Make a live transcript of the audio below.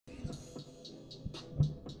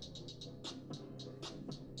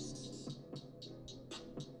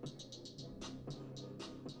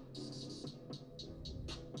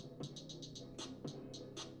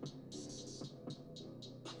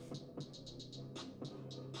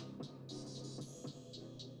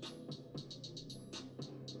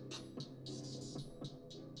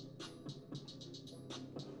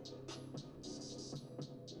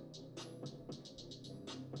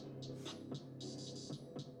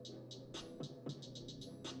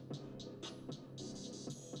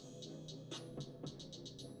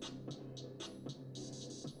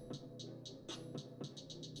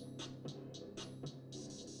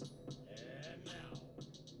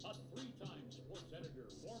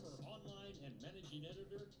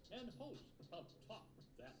editor and host of Talk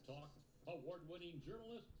That Talk, award-winning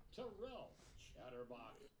journalist Terrell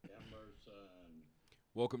Chatterbox Emerson.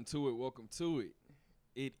 Welcome to it. Welcome to it.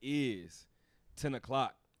 It is 10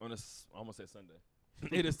 o'clock on a, I almost said Sunday.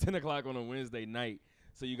 It is 10 o'clock on a Wednesday night,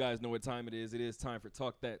 so you guys know what time it is. It is time for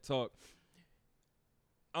Talk That Talk.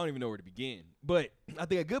 I don't even know where to begin, but I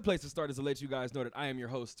think a good place to start is to let you guys know that I am your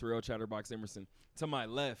host, Terrell Chatterbox Emerson. To my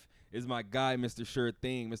left is my guy, Mr. Sure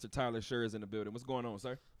Thing. Mr. Tyler Sure is in the building. What's going on,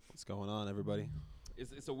 sir? What's going on, everybody?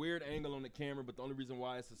 It's a weird angle on the camera, but the only reason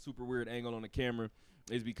why it's a super weird angle on the camera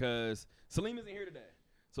is because Salim isn't here today.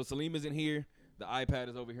 So Salim isn't here. The iPad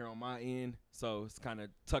is over here on my end, so it's kind of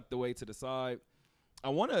tucked away to the side. I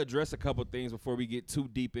want to address a couple things before we get too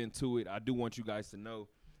deep into it. I do want you guys to know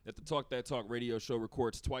that the Talk That Talk radio show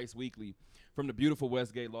records twice weekly from the beautiful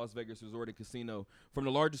Westgate, Las Vegas Resort and Casino, from the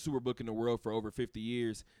largest superbook in the world for over 50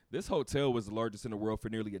 years. This hotel was the largest in the world for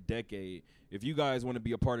nearly a decade. If you guys want to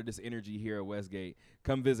be a part of this energy here at Westgate,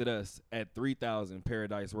 come visit us at 3000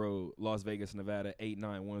 Paradise Road, Las Vegas, Nevada,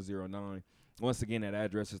 89109. Once again, that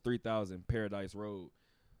address is 3000 Paradise Road,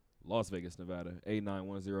 Las Vegas, Nevada,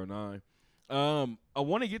 89109. I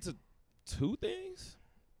want to get to two things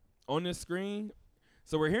on this screen.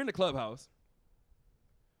 So we're here in the clubhouse,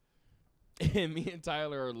 and me and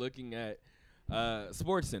Tyler are looking at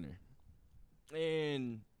Sports Center.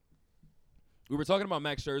 And we were talking about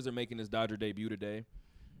Max Scherzer making his Dodger debut today,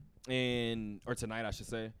 or tonight, I should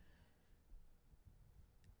say.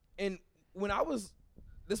 And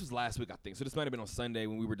this was last week, I think, so this might have been on Sunday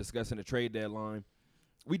when we were discussing the trade deadline.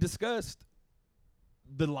 We discussed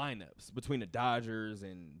the lineups between the Dodgers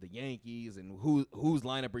and the Yankees and whose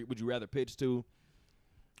lineup would you rather pitch to.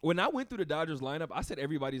 When I went through the Dodgers lineup, I said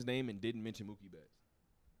everybody's name and didn't mention Mookie Betts.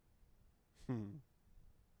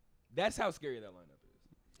 That's how scary that lineup is.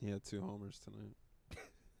 He had 2 homers tonight.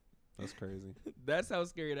 That's crazy. That's how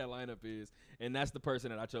scary that lineup is, and that's the person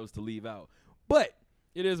that I chose to leave out. But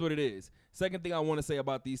it is what it is. Second thing I want to say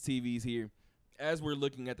about these TVs here, as we're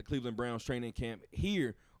looking at the Cleveland Browns training camp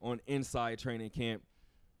here on Inside Training Camp,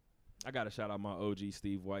 I got to shout out my OG,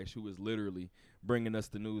 Steve Weiss, who is literally bringing us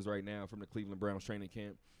the news right now from the Cleveland Browns training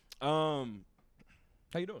camp. How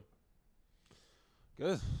you doing?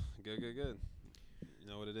 Good. You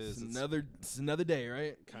know what it is. It's another day,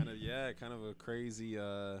 right? Kind of a crazy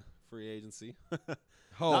free agency.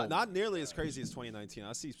 Oh, not nearly as crazy as 2019.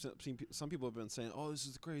 I see some people have been saying, oh, this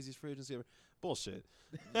is the craziest free agency ever. Bullshit.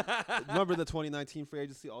 Remember the 2019 free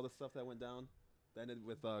agency, all the stuff that went down? That ended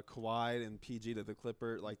with Kawhi and PG to the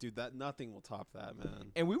Clipper. Like, dude, that nothing will top that,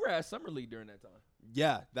 man. And we were at Summer League during that time.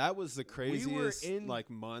 Yeah, that was the craziest month and a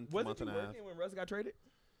half. Wasn't you working when Russ got traded?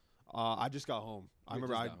 I just got home. I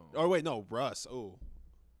remember. Got home. Oh wait, no, Russ. Oh,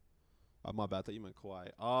 my bad. I thought you meant Kawhi.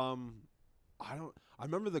 I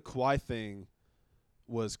remember the Kawhi thing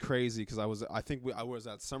was crazy because I was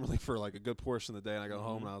at Summer League for like a good portion of the day, and I got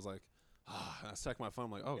home and I was like, I checked my phone.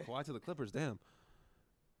 I'm like, oh, Kawhi to the Clippers. Damn.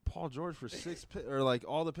 Paul George for 6 or like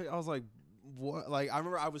all the pick. I was like, what? Like, I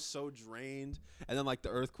remember I was so drained, and then like the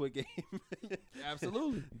earthquake game.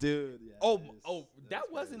 Absolutely, dude. Yeah,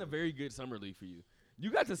 that wasn't a very good Summer League for you.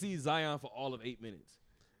 You got to see Zion for all of 8 minutes.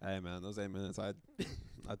 Hey man, those 8 minutes, I'd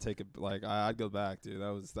take it. Like I'd go back, dude.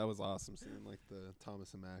 That was awesome seeing like the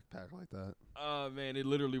Thomas and Mack pack like that. Oh man, it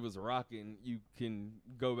literally was rocking. You can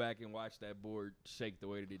go back and watch that board shake the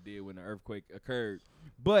way that it did when the earthquake occurred.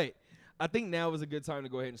 But I think now is a good time to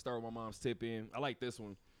go ahead and start with my mom's tip in. I like this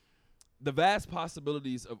one. The vast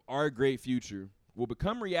possibilities of our great future will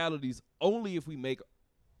become realities only if we make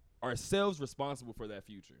ourselves responsible for that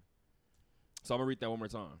future. So I'm going to read that one more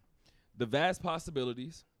time. The vast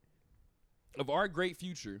possibilities of our great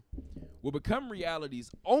future will become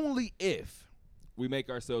realities only if we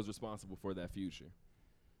make ourselves responsible for that future.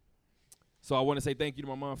 So I want to say thank you to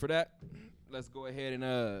my mom for that. Let's go ahead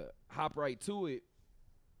and hop right to it.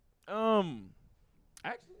 Actually,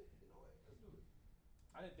 you know what? Let's do it.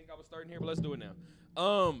 I didn't think I was starting here, but let's do it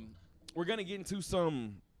now. We're gonna get into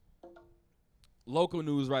some local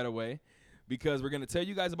news right away because we're gonna tell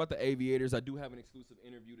you guys about the Aviators. I do have an exclusive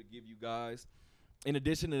interview to give you guys. In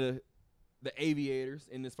addition to the Aviators,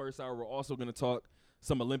 in this first hour, we're also gonna talk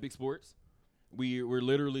some Olympic sports. We're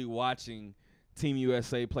literally watching Team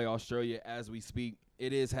USA play Australia as we speak.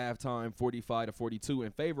 It is halftime, 45-42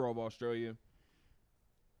 in favor of Australia.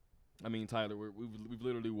 I mean, Tyler, we've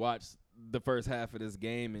literally watched the first half of this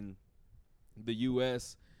game, and the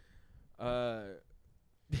U.S. Oh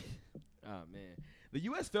man, the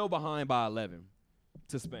U.S. fell behind by 11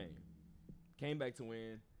 to Spain, came back to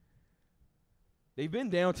win. They've been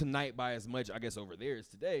down tonight by as much, I guess over there is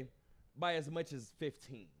today, by as much as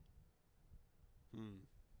 15.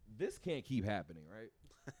 this can't keep happening, right?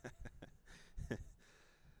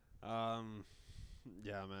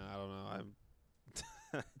 Yeah, man. I don't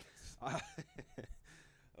know.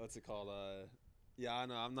 What's it called? Yeah, I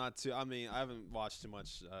know. I'm not too. I mean, I haven't watched too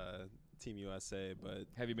much Team USA, but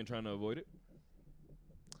Have you been trying to avoid it?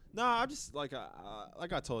 no, I'm just like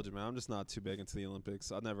I told you, man. I'm just not too big into the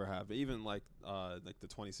Olympics. I never have. Even like the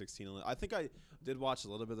 2016. I think I did watch a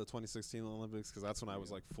little bit of the 2016 Olympics because that's when I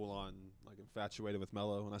was like full on like infatuated with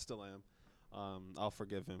Melo, and I still am. I'll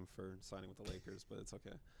forgive him for signing with the Lakers, but it's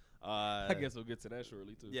okay. I guess we'll get to that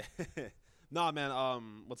shortly too. Yeah. Nah, man.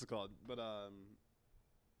 What's it called? But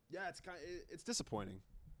yeah, it's disappointing,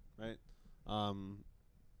 right?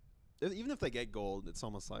 Even if they get gold, it's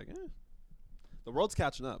almost like the world's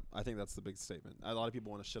catching up. I think that's the big statement. A lot of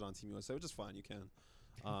people want to shit on Team USA, which is fine. You can,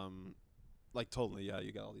 like totally. Yeah,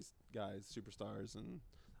 you got all these guys, superstars, and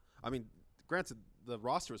I mean, granted, the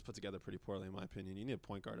roster was put together pretty poorly in my opinion. You need a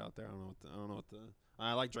point guard out there. I don't know what the.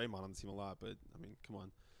 I like Draymond on the team a lot, but I mean, come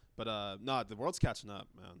on. But no, the world's catching up,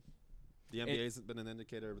 man. The NBA's been an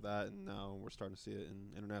indicator of that, and now we're starting to see it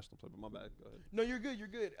in international play. But my bad. Go ahead. No, you're good. You're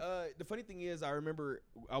good. The funny thing is, I remember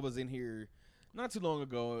I was in here not too long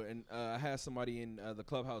ago, and I had somebody in the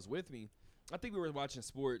clubhouse with me. I think we were watching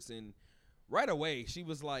sports, and right away she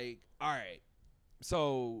was like, "All right,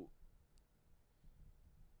 so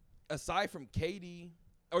aside from KD,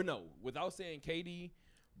 or no, without saying KD,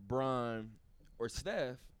 Bron, or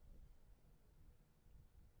Steph,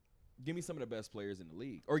 give me some of the best players in the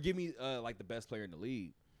league, or give me like the best player in the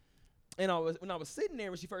league." And when I was sitting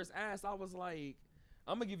there when she first asked, I was like,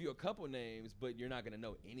 "I'm gonna give you a couple names, but you're not gonna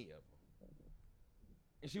know any of them."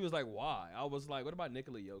 And she was like, "Why?" I was like, "What about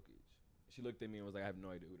Nikola Jokic?" She looked at me and was like, "I have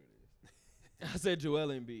no idea who that is." I said, "Joel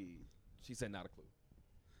Embiid." She said, "Not a clue."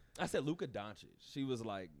 I said, "Luka Doncic." She was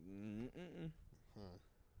like, "Mm-mm."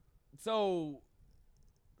 So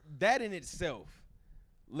that in itself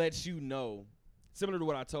lets you know, similar to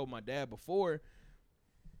what I told my dad before,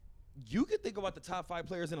 you could think about the top 5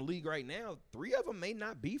 players in the league right now. 3 of them may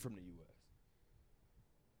not be from the U.S.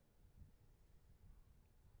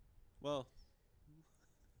 Well,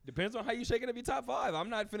 depends on how you shaking up your top 5. I'm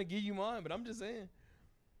not finna give you mine, but I'm just saying.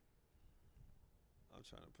 I'm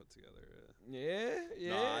trying to put together. Yeah.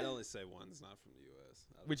 No, I'd only say one's not from the U.S.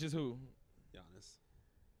 Which is who? Giannis.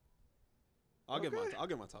 I'll give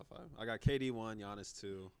my top 5. I got KD 1, Giannis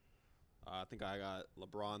 2. I think I got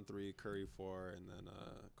LeBron 3, Curry 4, and then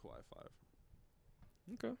Kawhi 5.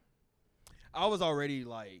 Okay. I was already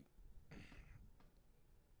like,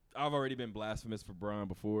 I've already been blasphemous for Bron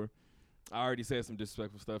before. I already said some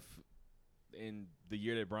disrespectful stuff in the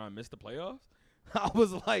year that Bron missed the playoffs. I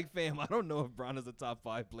was like, fam, I don't know if Bron is a top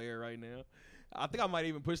 5 player right now. I think I might have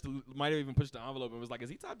even pushed the envelope and was like, is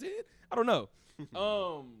he top 10? I don't know.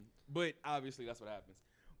 But obviously that's what happens.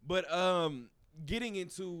 But getting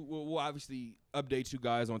into, we'll obviously update you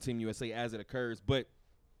guys on Team USA as it occurs, but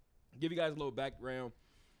give you guys a little background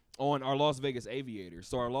on our Las Vegas Aviators.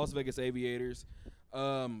 So our Las Vegas Aviators,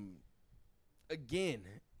 again,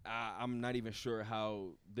 I'm not even sure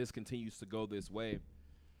how this continues to go this way,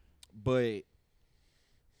 but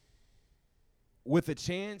with a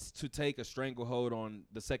chance to take a stranglehold on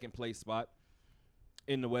the second place spot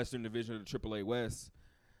in the Western Division of the AAA West,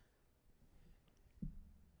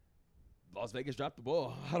 Las Vegas dropped the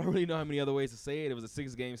ball. I don't really know how many other ways to say it. It was a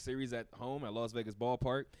 6-game series at home at Las Vegas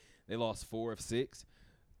Ballpark. They lost 4 of 6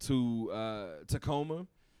 to Tacoma.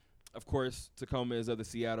 Of course, Tacoma is of the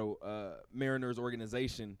Seattle Mariners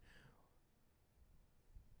organization.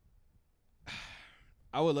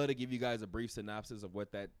 I would love to give you guys a brief synopsis of what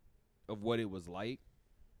it was like.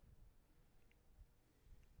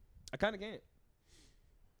 I kind of can't.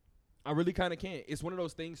 I really kind of can't. It's one of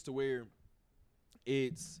those things to where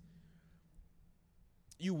you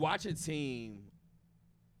watch a team.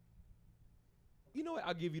 You know what?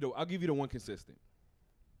 I'll give you the one consistent.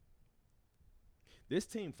 This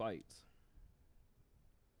team fights.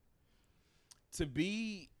 To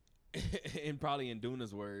be, and probably in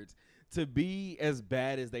Duna's words, to be as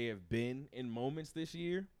bad as they have been in moments this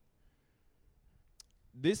year,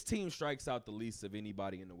 this team strikes out the least of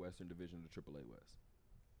anybody in the Western Division of the AAA West.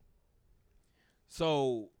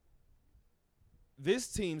 So this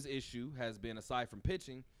team's issue has been, aside from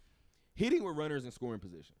pitching, hitting with runners in scoring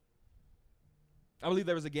position. I believe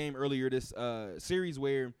there was a game earlier this series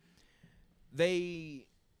where what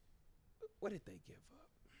did they give up?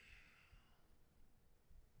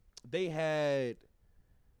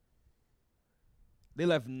 They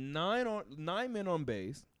left 9 men on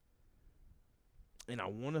base, and I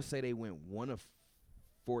want to say they went 1 of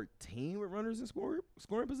 14 with runners in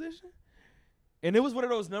scoring position. And it was one of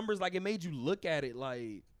those numbers, like, it made you look at it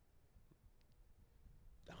like,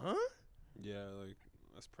 huh? Yeah, like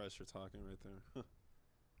that's pressure talking right there.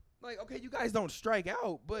 Like, okay, you guys don't strike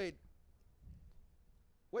out, but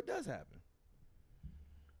what does happen?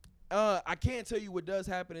 I can't tell you what does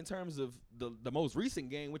happen in terms of the most recent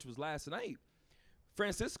game, which was last night.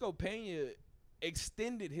 Francisco Pena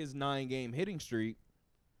extended his 9-game hitting streak,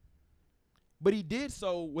 but he did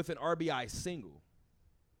so with an RBI single.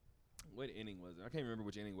 What inning was it? I can't remember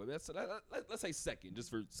which inning it was. Let's say second, just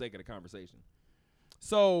for sake of the conversation.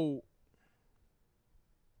 So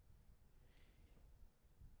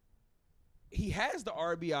he has the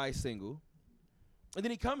RBI single, and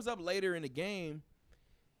then he comes up later in the game,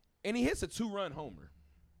 and he hits a 2-run homer.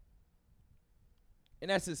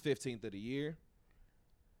 And that's his 15th of the year.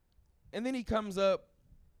 And then he comes up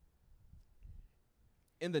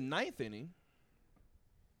in the 9th inning.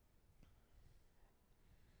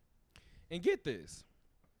 And get this.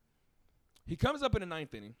 He comes up in the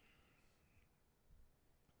 9th inning.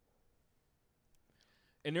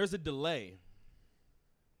 And there's a delay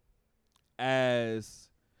as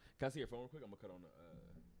 – can I see your phone real quick? I'm going to cut on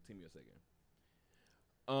the Team USA game.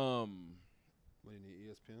 What do you need,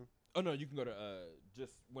 ESPN? Oh, no, you can go to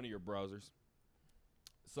just one of your browsers.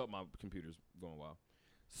 So my computer's going wild.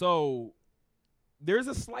 So there's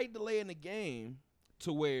a slight delay in the game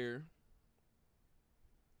to where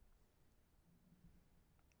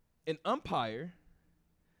an umpire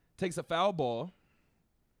takes a foul ball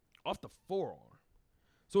off the forearm.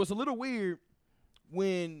 So it's a little weird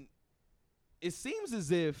when it seems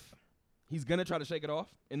as if he's going to try to shake it off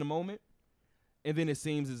in the moment, and then it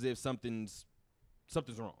seems as if something's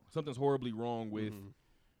wrong. Something's horribly wrong with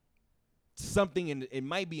something, and it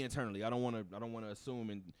might be internally. I don't want to assume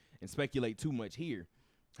and speculate too much here.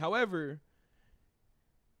 However,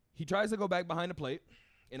 he tries to go back behind the plate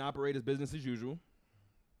and operate his business as usual,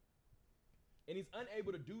 and he's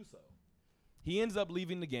unable to do so. He ends up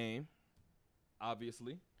leaving the game,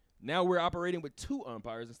 obviously. Now we're operating with 2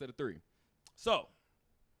 umpires instead of 3. So,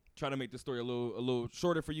 trying to make this story a little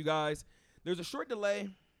shorter for you guys. There's a short delay.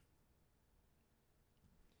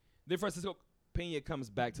 Then Francisco Pena comes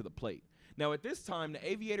back to the plate. Now, at this time, the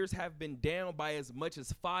Aviators have been down by as much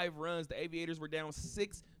as 5 runs. The Aviators were down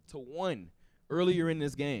 6-1 earlier in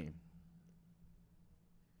this game.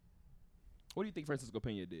 What do you think Francisco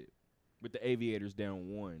Pena did with the Aviators down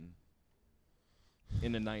 1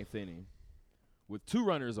 in the 9th inning with 2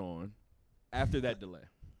 runners on after that delay?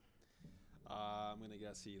 I'm going to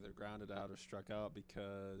guess he either grounded out or struck out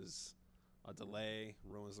because a delay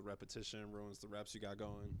ruins the repetition, ruins the reps you got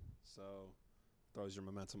going. So throws your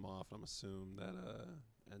momentum off. I'm assuming that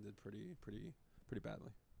ended pretty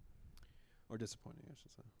badly. Or disappointing, I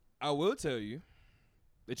should say. I will tell you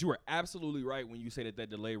that you are absolutely right when you say that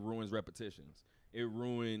delay ruins repetitions. It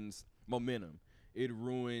ruins momentum. It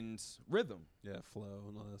ruins rhythm. Yeah, flow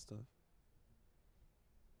and all that stuff.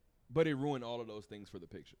 But it ruined all of those things for the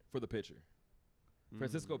pitcher.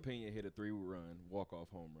 Francisco Pena hit a 3-run walk-off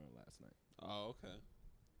home run last night. Oh, okay.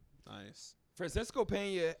 Nice. Francisco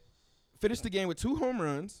Pena finished the game with 2 home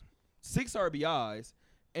runs, 6 RBIs,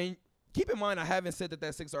 and keep in mind I haven't said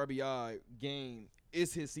that 6 RBI game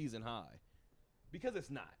is his season high because it's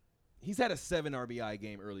not. He's had a 7 RBI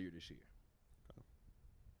game earlier this year. Okay.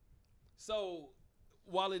 So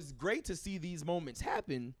while it's great to see these moments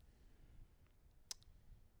happen,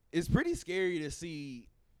 it's pretty scary to see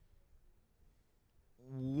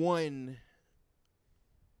one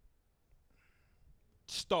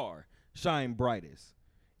star shine brightest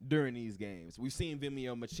during these games. We've seen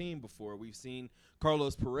Vimeo Machine before. We've seen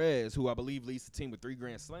Carlos Perez, who I believe leads the team with 3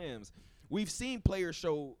 grand slams. We've seen players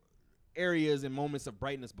show areas and moments of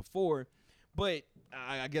brightness before, but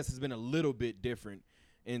I guess it's been a little bit different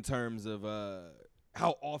in terms of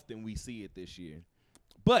how often we see it this year.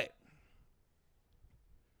 But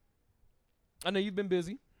I know you've been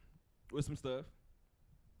busy with some stuff.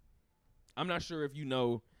 I'm not sure if you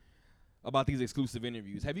know about these exclusive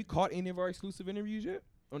interviews. Have you caught any of our exclusive interviews yet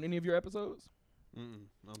on any of your episodes? I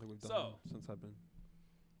don't think we've done them since I've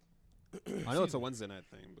been. I know it's a Wednesday night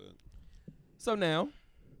thing, but. So now,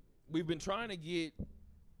 we've been trying to get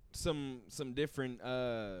some different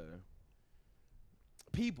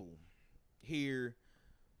people here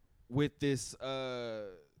with this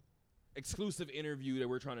exclusive interview that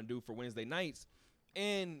we're trying to do for Wednesday nights.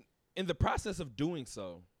 And in the process of doing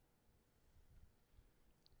so,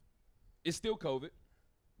 it's still COVID,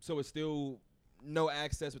 so it's still no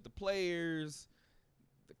access with the players,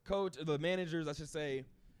 the coach, the managers, I should say.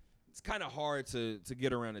 It's kind of hard to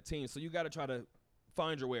get around the team, so you got to try to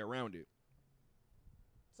find your way around it.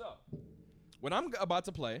 So, what I'm about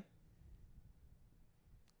to play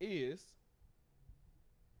is,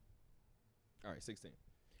 all right, 16.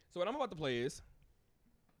 So what I'm about to play is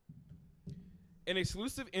an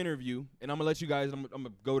exclusive interview, and I'm gonna let you guys. I'm gonna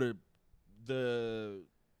go to the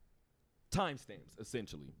timestamps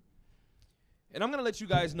essentially, and I'm gonna let you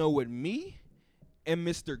guys know what me and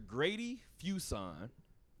Mr. Grady Fuson.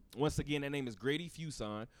 Once again, that name is Grady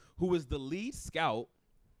Fuson, who is the lead scout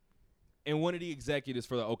and one of the executives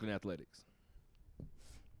for the Oakland Athletics.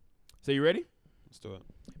 So you ready? Let's do it.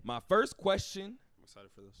 My first question I'm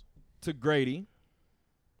excited for this. to Grady.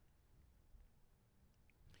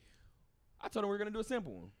 I told him we were going to do a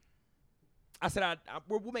simple one. I said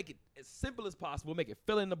we'll make it as simple as possible. We'll make it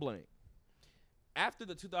fill in the blank. After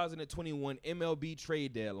the 2021 MLB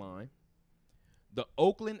trade deadline, the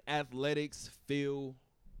Oakland Athletics fill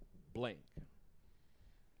blank.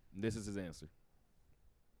 And this is his answer.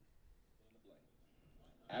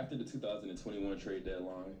 After the 2021 trade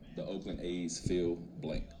deadline, the Oakland A's fill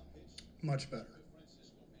blank. Much better.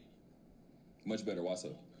 Much better. Why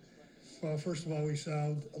so? Well, first of all, we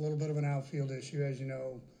solved a little bit of an outfield issue. As you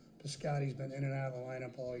know, Piscotty's been in and out of the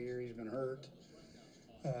lineup all year. He's been hurt.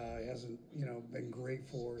 He hasn't, been great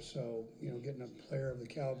for us. So, getting a player of the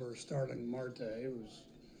caliber of Starling Marte, who's,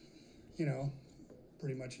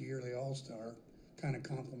 pretty much a yearly all-star, kind of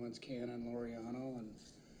complements Cannon, Laureano,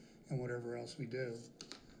 and whatever else we do.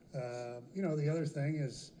 The other thing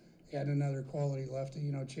is add another quality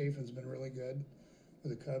lefty. Chafin's been really good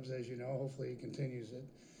with the Cubs, as you know. Hopefully he continues it.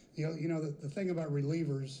 The thing about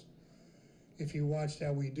relievers, if you watched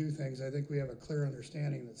how we do things, I think we have a clear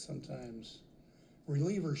understanding that sometimes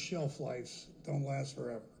relievers' shelf lives don't last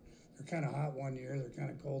forever. They're kind of hot one year, they're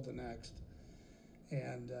kind of cold the next.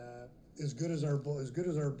 And as good as our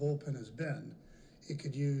bullpen has been, it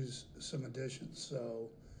could use some additions. So,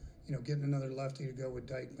 getting another lefty to go with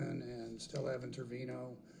Dykeman and still have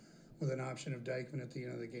Intervino with an option of Dykeman at the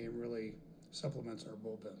end of the game really supplements our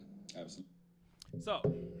bullpen. Absolutely. So,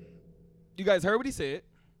 you guys heard what he said.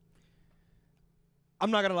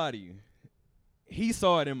 I'm not going to lie to you. He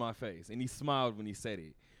saw it in my face, and he smiled when he said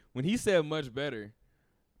it. When he said much better,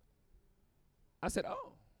 I said,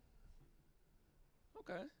 oh,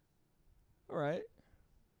 okay. All right.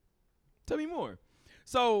 Tell me more.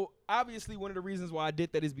 So, obviously, one of the reasons why I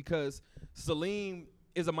did that is because Salim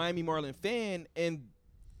is a Miami Marlin fan, and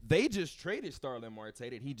they just traded Starling Marte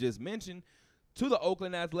that he just mentioned to the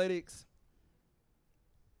Oakland Athletics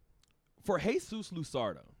for Jesus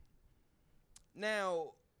Luzardo.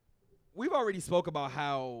 Now, we've already spoke about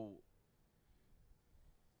how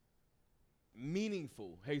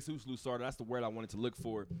meaningful Jesus Luzardo, that's the word I wanted to look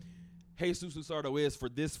for, Jesus Luzardo is for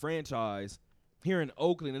this franchise here in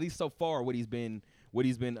Oakland, at least so far, how he's been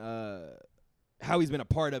a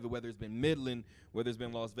part of it, whether it's been Midland, whether it's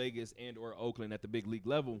been Las Vegas and or Oakland at the big league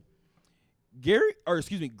level.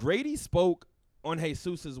 Grady spoke on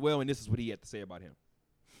Jesus as well, and this is what he had to say about him.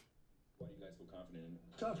 Why do you guys feel confident in him?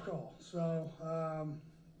 Tough call. So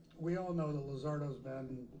we all know that Luzardo's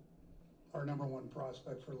been our number one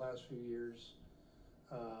prospect for the last few years.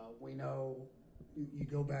 We know you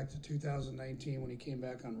go back to 2019 when he came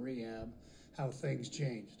back on rehab, how things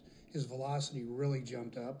changed. His velocity really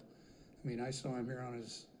jumped up. I mean, I saw him here on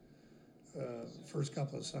his first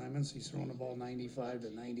couple of assignments. He's throwing the ball 95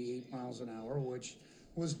 to 98 miles an hour, which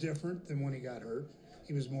was different than when he got hurt.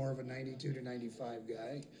 He was more of a 92 to 95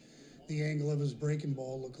 guy. The angle of his breaking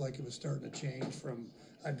ball looked like it was starting to change from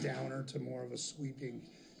a downer to more of a sweeping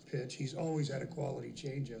pitch. He's always had a quality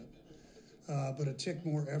changeup, but a tick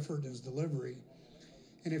more effort in his delivery.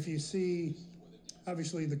 And if you see,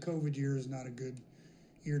 obviously the COVID year is not a good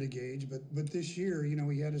year to gauge, but this year, he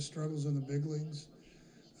had his struggles in the big leagues.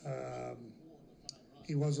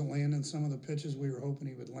 He wasn't landing some of the pitches we were hoping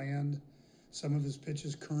he would land. Some of his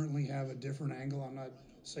pitches currently have a different angle. I'm not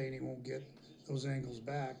saying he won't get those angles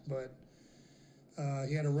back, but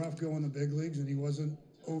he had a rough go in the big leagues, and he wasn't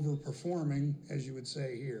overperforming, as you would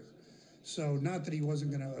say here. So not that he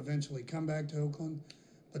wasn't going to eventually come back to Oakland,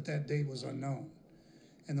 but that date was unknown.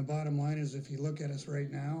 And the bottom line is, if you look at us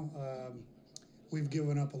right now, we've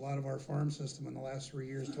given up a lot of our farm system in the last 3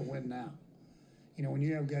 years to win now. When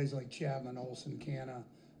you have guys like Chapman, Olson, Canna,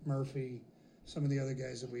 Murphy, some of the other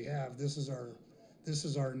guys that we have, this is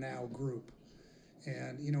our now group.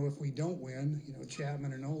 And if we don't win,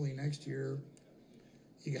 Chapman and Ole next year,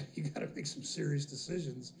 you got to make some serious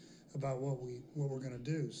decisions about what we're going to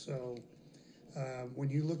do. So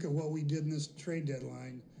when you look at what we did in this trade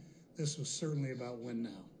deadline, this was certainly about win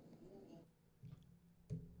now.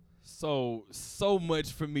 So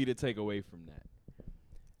much for me to take away from that.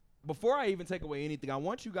 Before I even take away anything, I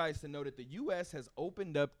want you guys to know that the U.S. has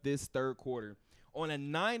opened up this third quarter on a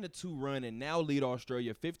 9-2 run and now lead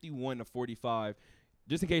Australia 51-45.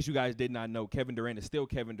 just in case you guys did not know, Kevin Durant is still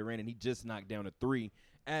Kevin Durant, and he just knocked down a 3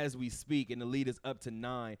 as we speak, and the lead is up to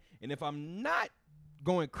 9. And if I'm not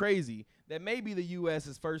going crazy, that may be the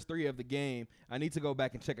U.S.'s first 3 of the game. I need to go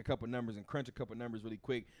back and check a couple numbers and crunch a couple numbers really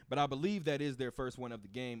quick, but I believe that is their first one of the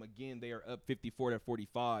game. Again, they are up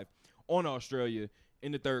 54-45 on Australia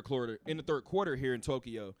in the third quarter here in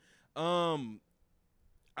Tokyo. All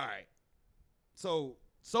right. So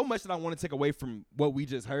much that I want to take away from what we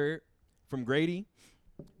just heard from Grady.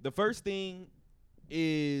 The first thing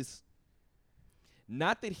is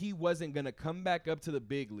not that he wasn't going to come back up to the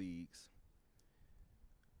big leagues,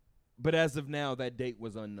 but as of now, that date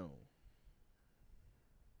was unknown.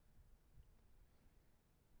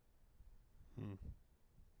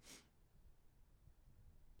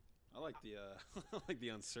 I like the I like the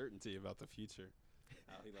uncertainty about the future.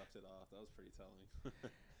 How he left it off. That was pretty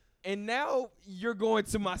telling. And now you're going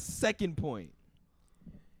to my second point.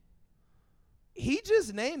 He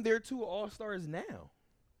just named their 2 All-Stars now.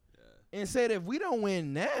 Yeah. And said if we don't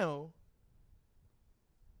win now,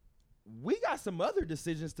 we got some other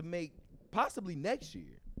decisions to make possibly next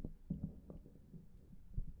year.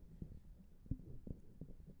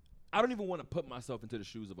 I don't even want to put myself into the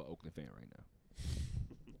shoes of an Oakland fan right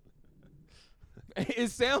now.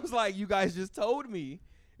 It sounds like you guys just told me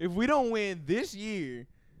if we don't win this year,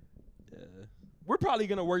 we're probably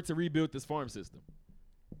going to work to rebuild this farm system.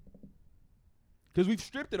 Because we've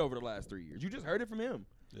stripped it over the last 3 years. You just heard it from him.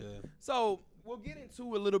 Yeah. So we'll get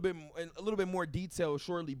into a little bit more detail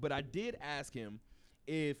shortly, but I did ask him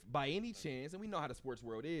if by any chance, and we know how the sports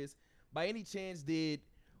world is, by any chance did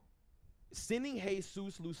sending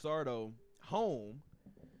Jesus Luzardo home,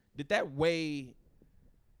 did that weigh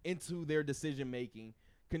into their decision-making,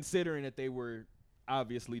 considering that they were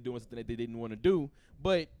obviously doing something that they didn't want to do,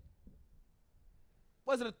 but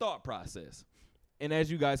was it a thought process? And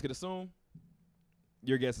as you guys could assume,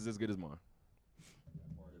 your guess is as good as mine.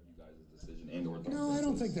 No, I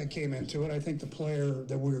don't think that came into it. I think the player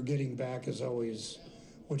that we were getting back is always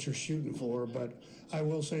what you're shooting for. But I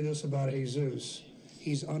will say this about Jesus.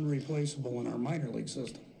 He's unreplaceable in our minor league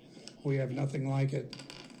system. We have nothing like it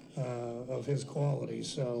of his quality.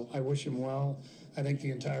 So I wish him well. I think the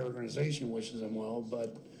entire organization wishes him well.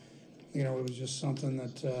 But, you know, it was just something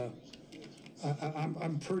that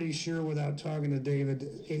I'm pretty sure without talking to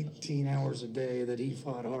David 18 hours a day that he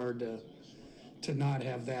fought hard to not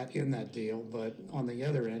have that in that deal. But on the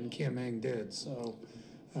other end, Kim Ng did. So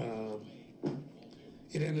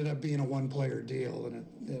it ended up being a one-player deal, and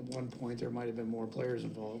at one point there might have been more players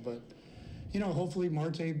involved. But, you know, hopefully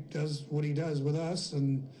Marte does what he does with us,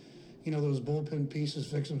 and, you know, those bullpen pieces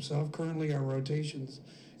fix himself. Currently our rotation's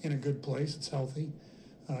in a good place. It's healthy.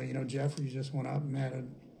 You know, Jeffrey just went up and had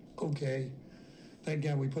an okay. Thank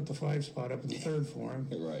God we put the 5 spot up in the third for him.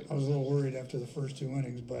 Right. I was a little worried after the first 2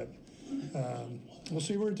 innings, but we'll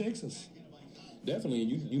see where it takes us. Definitely.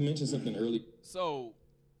 You mentioned something early. So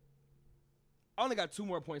I only got 2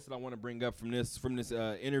 more points that I want to bring up from this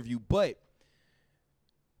interview, but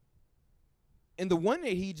in the one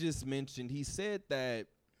that he just mentioned, he said that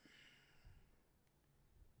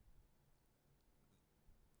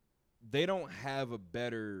they don't have a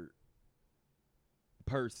better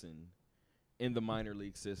person in the minor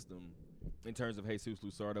league system in terms of Jesus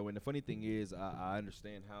Luzardo. And the funny thing is, I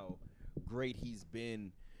understand how great he's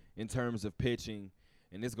been in terms of pitching,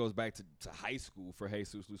 and this goes back to high school for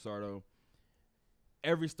Jesus Luzardo.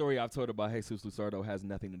 Every story I've told about Jesus Luzardo has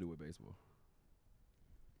nothing to do with baseball.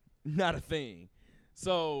 Not a thing.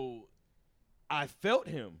 So I felt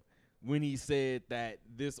him when he said that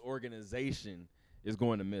this organization is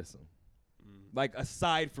going to miss him. Like,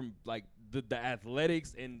 aside from, like, the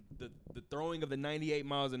athletics and the throwing of the 98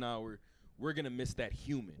 miles an hour, we're going to miss that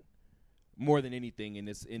human more than anything in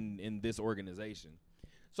this organization.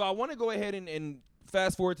 So I want to go ahead and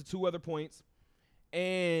fast forward to 2 other points.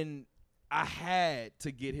 And I had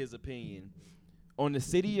to get his opinion on the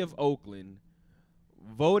city of Oakland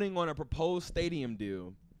voting on a proposed stadium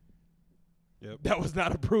deal that was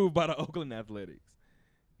not approved by the Oakland Athletics.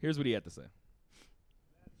 Here's what he had to say.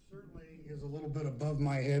 Certainly is a little bit above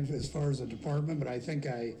my head as far as the department, but I think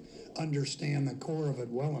I understand the core of it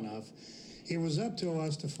well enough. It was up to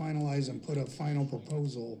us to finalize and put a final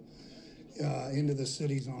proposal into the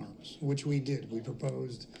city's arms, which we did. We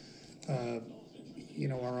proposed, you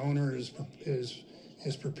know, our owner is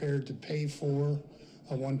prepared to pay for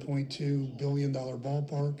a $1.2 billion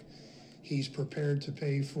ballpark. He's prepared to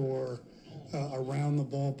pay for around the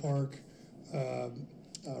ballpark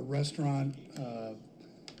restaurant,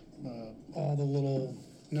 all the little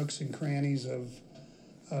nooks and crannies of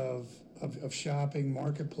shopping,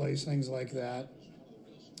 marketplace, things like that.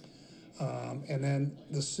 And then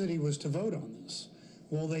the city was to vote on this.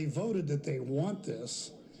 Well, they voted that they want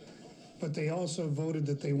this, but they also voted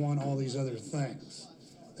that they want all these other things.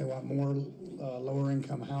 They want more lower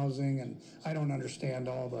income housing, and I don't understand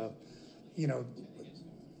all the,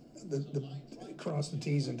 the cross the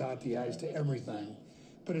T's and dot the I's to everything.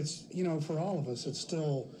 But it's, for all of us, it's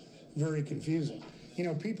still very confusing.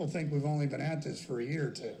 People think we've only been at this for a year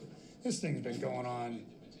or two. This thing's been going on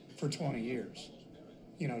for 20 years.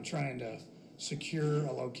 Trying to secure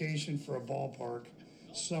a location for a ballpark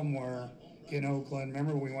somewhere in Oakland.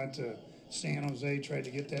 Remember, we went to San Jose, tried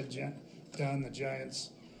to get that done. The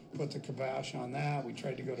Giants put the kibosh on that. We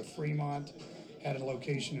tried to go to Fremont, had a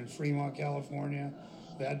location in Fremont, California.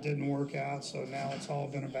 That didn't work out, so now it's all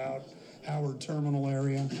been about Howard Terminal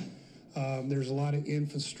area. There's a lot of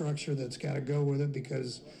infrastructure that's got to go with it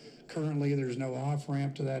because currently there's no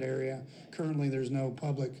off-ramp to that area. Currently there's no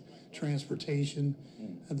public transportation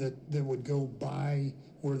that would go by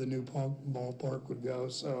where the new ballpark would go.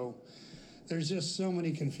 So there's just so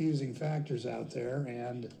many confusing factors out there,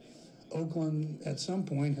 and Oakland at some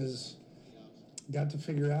point has got to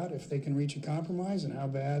figure out if they can reach a compromise and how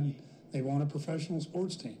bad they want a professional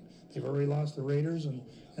sports team. They've already lost the Raiders and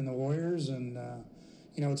the Warriors, and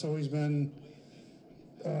it's always been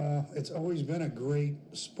a great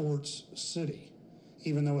sports city,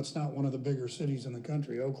 even though it's not one of the bigger cities in the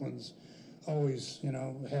country. Oakland's always,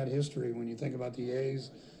 had history. When you think about the A's,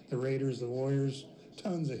 the Raiders, the Warriors,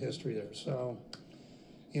 tons of history there. So,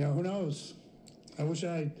 who knows? I wish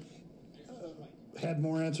I had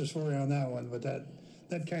more answers for you on that one, but that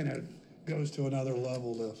kind of goes to another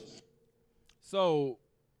level. So,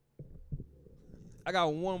 I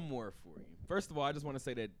got one more for you. First of all, I just want to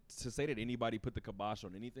say that anybody put the kibosh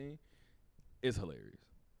on anything is hilarious.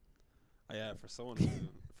 Yeah, for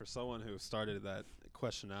someone who started that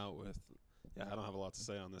question out with, I don't have a lot to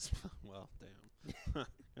say on this. Well, damn.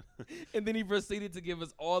 And then he proceeded to give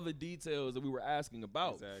us all the details that we were asking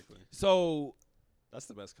about. Exactly. So that's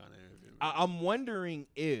the best kind of interview. I'm wondering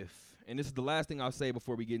if, and this is the last thing I'll say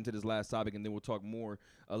before we get into this last topic, and then we'll talk more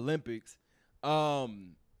Olympics. Last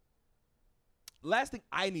thing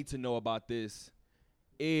I need to know about this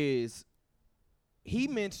is he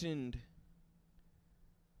mentioned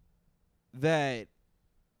that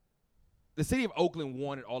the city of Oakland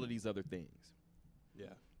wanted all of these other things.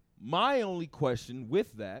 Yeah. My only question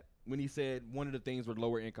with that, when he said one of the things were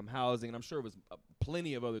lower income housing, and I'm sure it was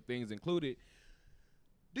plenty of other things included,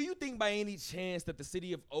 do you think by any chance that the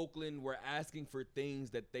city of Oakland were asking for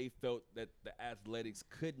things that they felt that the Athletics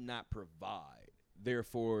could not provide,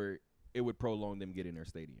 therefore it would prolong them getting their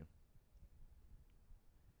stadium?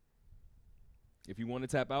 If you want to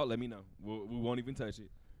tap out, let me know. We won't even touch it.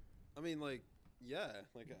 I mean,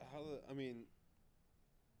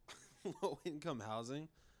 low income housing,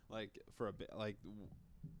 for a bit,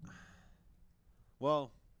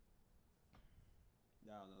 well,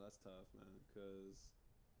 yeah, no, that's tough, man, because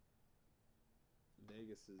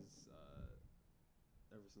Vegas is,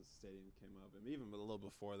 ever since the stadium came up, and even a little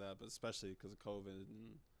before that, but especially because of COVID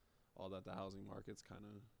and all that, the housing market's kind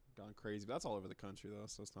of gone crazy. But that's all over the country, though,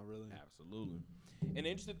 so it's not really. Absolutely. And the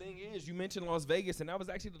interesting thing is, you mentioned Las Vegas, and that was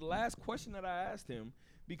actually the last question that I asked him,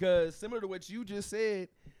 because similar to what you just said,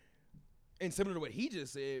 and similar to what he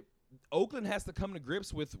just said, Oakland has to come to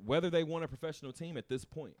grips with whether they want a professional team at this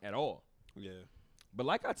point at all. Yeah. But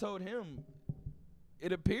like I told him,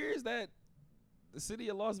 it appears that the city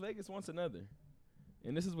of Las Vegas wants another.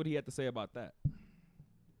 And this is what he had to say about that.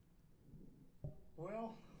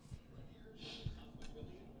 Well,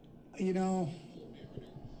 I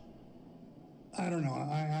don't know.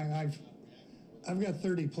 I've got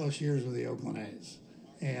 30 plus years with the Oakland A's,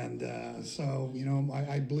 and so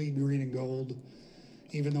I bleed green and gold.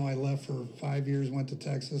 Even though I left for 5 years, went to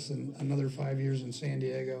Texas, and another 5 years in San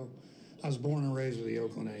Diego, I was born and raised with the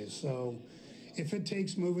Oakland A's. So if it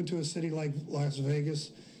takes moving to a city like Las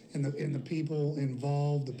Vegas, and the people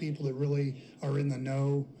involved, the people that really are in the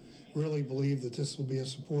know, really believe that this will be a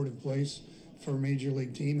supportive place for a major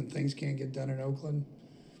league team, and things can't get done in Oakland,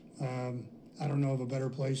 I don't know of a better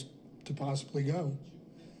place to possibly go.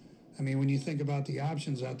 I mean, when you think about the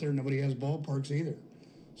options out there, nobody has ballparks either.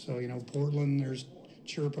 So, Portland, there's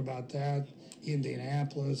chirp about that,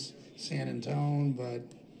 Indianapolis, San Antonio, but,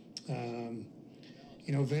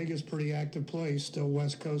 Vegas, pretty active place, still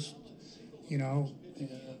West Coast,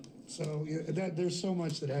 so there's so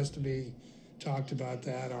much that has to be talked about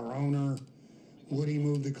that. Our owner, would he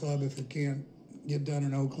move the club if it can't get done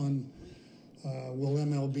in Oakland? Will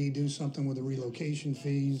MLB do something with the relocation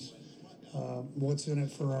fees? What's in it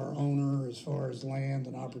for our owner as far as land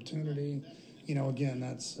and opportunity? Again,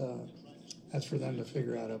 that's for them to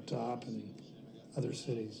figure out up top and other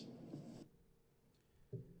cities.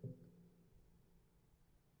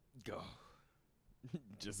 Go.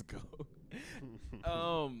 Just go.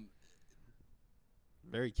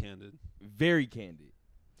 Very candid. Very candid.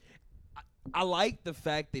 I like the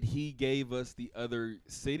fact that he gave us the other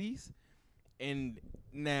cities, and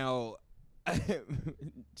now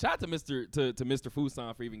shout out to Mr.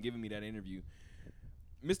 Fuson for even giving me that interview.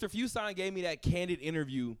 Mr. Fuson gave me that candid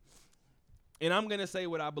interview, and I'm gonna say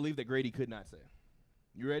what I believe that Grady could not say.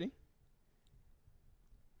 You ready?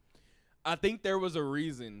 I think there was a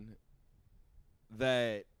reason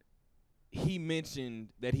that he mentioned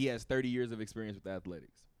that he has 30 years of experience with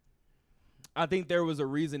athletics. I think there was a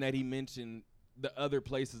reason that he mentioned the other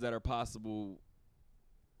places that are possible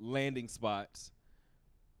landing spots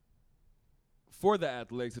for the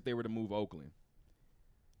Athletics if they were to move Oakland.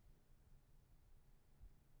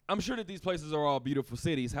 I'm sure that these places are all beautiful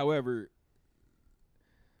cities. However,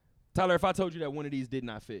 Tyler, if I told you that one of these did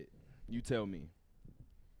not fit, you tell me.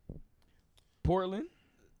 Portland,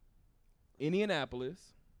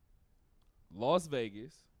 Indianapolis, Las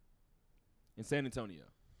Vegas, and San Antonio.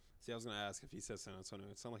 See, I was gonna ask if he said San Antonio.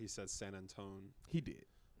 It sounded like he said San Antone. He did.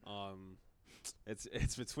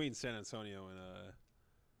 It's between San Antonio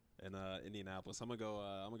and Indianapolis. I'm gonna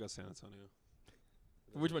go San Antonio.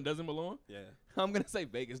 Which one doesn't belong? Yeah. I'm gonna say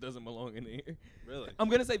Vegas doesn't belong in there. Really? I'm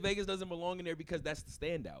gonna say Vegas doesn't belong in there because that's the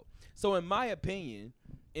standout. So in my opinion,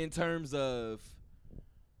 in terms of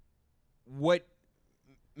what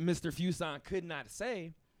Mr. Fuson could not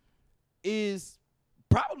say, is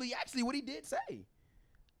probably actually what he did say.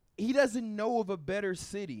 He doesn't know of a better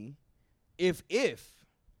city if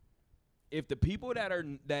the people that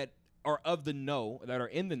are of the know, that are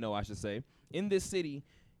in the know, I should say, in this city,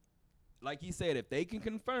 like he said, if they can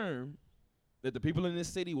confirm that the people in this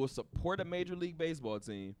city will support a Major League Baseball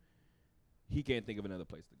team, he can't think of another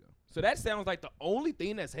place to go. So that sounds like the only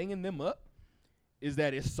thing that's hanging them up is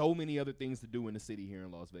that there's so many other things to do in the city here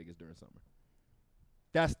in Las Vegas during summer.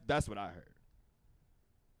 That's what I heard.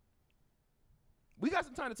 We got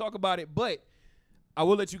some time to talk about it, but I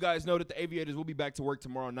will let you guys know that the Aviators will be back to work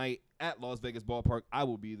tomorrow night at Las Vegas Ballpark. I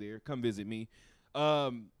will be there. Come visit me.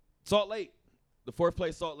 Salt Lake, the fourth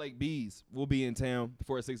place Salt Lake Bees will be in town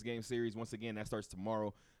for a 6-game series. Once again, that starts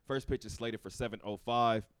tomorrow. First pitch is slated for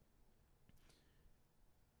 7:05.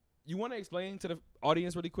 You want to explain to the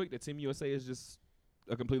audience really quick that Team USA is just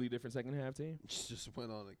a completely different second half team? Just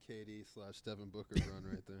went on a KD/Devin Booker run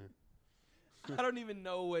right there. I don't even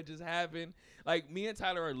know what just happened. Like, me and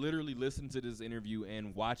Tyler are literally listening to this interview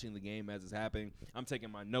and watching the game as it's happening. I'm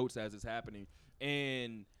taking my notes as it's happening.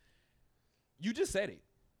 And you just said it.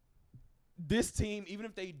 This team, even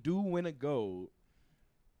if they do win a gold,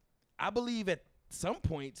 I believe at some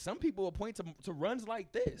point, some people will point to runs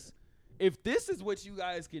like this. If this is what you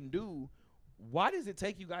guys can do, why does it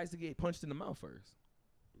take you guys to get punched in the mouth first?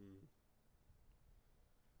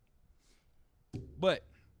 But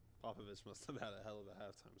Popovich must have had a hell of a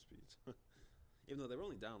halftime speech. Even though they were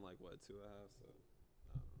only down like, 2.5? So,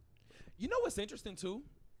 you know what's interesting, too?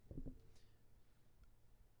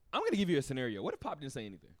 I'm going to give you a scenario. What if Pop didn't say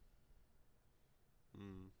anything?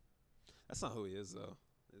 That's not who he is, though,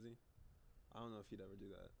 is he? I don't know if he'd ever do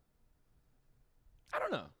that. I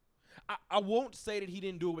don't know. I won't say that he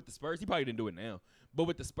didn't do it with the Spurs. He probably didn't do it now. But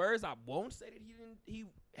with the Spurs, I won't say that he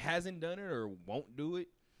hasn't done it or won't do it.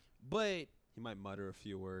 But he might mutter a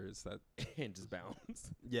few words that and just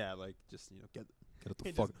bounce. Yeah, like just get it the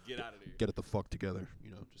and fuck just get out of there. Get it the fuck together.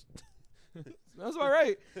 Just That's all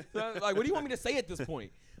right. So, like, what do you want me to say at this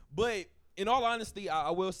point? But in all honesty,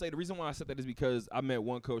 I will say the reason why I said that is because I met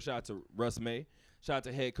one coach. Shout out to Russ May. Shout out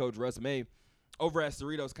to head coach Russ May over at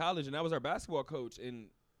Cerritos College, and that was our basketball coach. And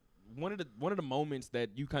one of the moments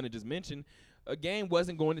that you kind of just mentioned, a game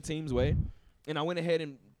wasn't going the team's way, and I went ahead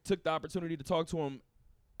and took the opportunity to talk to him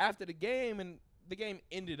after the game, and the game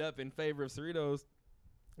ended up in favor of Cerritos.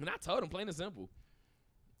 And I told him, plain and simple,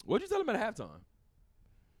 what'd you tell him at halftime?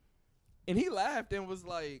 And he laughed and was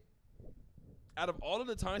like, out of all of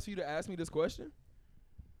the times for you to ask me this question,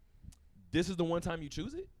 this is the one time you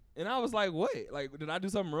choose it? And I was like, what? Like, did I do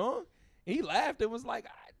something wrong? And he laughed and was like,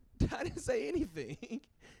 I didn't say anything.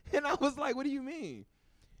 And I was like, what do you mean?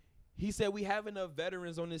 He said, we have enough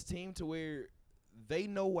veterans on this team to where they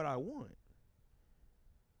know what I want.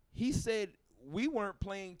 He said, we weren't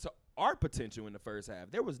playing to our potential in the first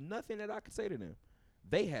half. There was nothing that I could say to them.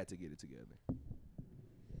 They had to get it together.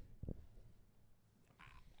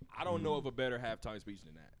 I don't know of a better halftime speech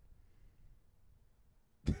than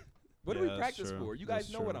that. What do we practice for? You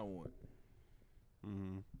guys know what I want.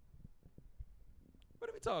 What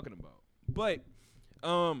are we talking about? But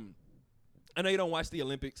I know you don't watch the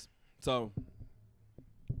Olympics, so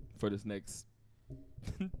for this next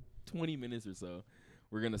 20 minutes or so,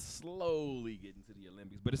 we're going to slowly get into the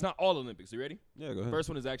Olympics. But it's not all Olympics. You ready? Yeah, go ahead. First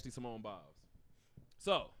one is actually Simone Biles.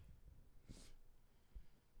 So,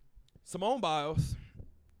 Simone Biles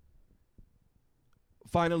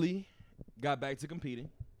finally got back to competing.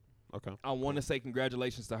 Okay. I want to say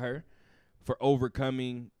congratulations to her for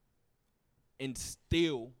overcoming and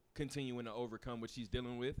still continuing to overcome what she's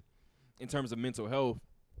dealing with in terms of mental health.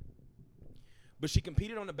 But she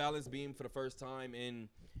competed on the balance beam for the first time, and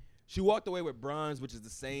she walked away with bronze, which is the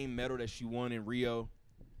same medal that she won in Rio.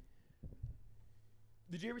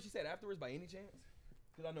 Did you hear what she said afterwards by any chance?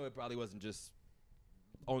 Because I know it probably wasn't just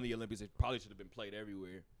on the Olympics. It probably should have been played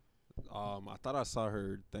everywhere. I thought I saw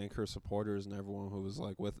her thank her supporters and everyone who was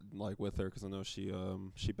with her, because I know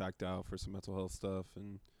she backed out for some mental health stuff,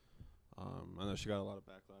 and I know she got a lot of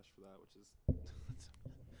backlash for that, which is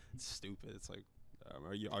it's stupid. It's like,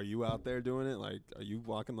 are you out there doing it? Like, are you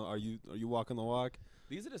walking the walk?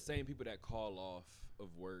 These are the same people that call off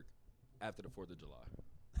of work after the 4th of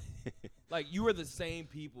July. Like, you are the same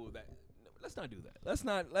people that. Let's not do that.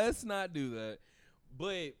 Let's not do that.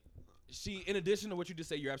 But she, in addition to what you just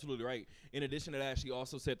said, you're absolutely right. In addition to that, she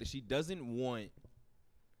also said that she doesn't want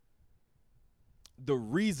the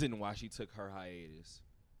reason why she took her hiatus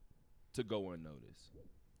to go unnoticed.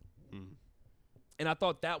 Mm. And I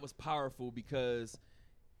thought that was powerful because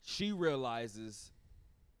she realizes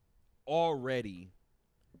already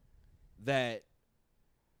that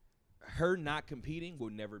her not competing will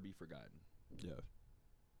never be forgotten. Yeah.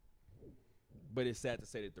 But it's sad to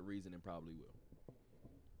say that the reasoning probably will.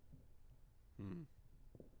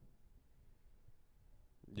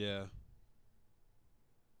 Yeah.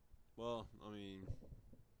 Well, I mean,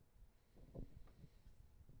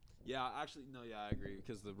 yeah, actually, no, yeah, I agree,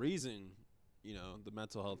 because the reason, the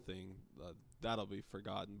mental health thing, that'll be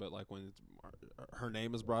forgotten. But like when her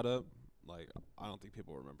name is brought up, like, I don't think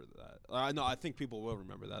people remember that. No, I think people will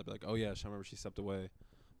remember that. Be like, oh yeah, I remember she stepped away.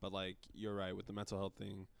 But like, you're right with the mental health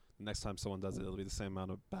thing. The next time someone does it, it'll be the same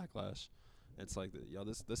amount of backlash. It's like,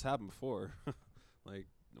 this happened before. Like,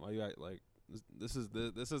 why you act like this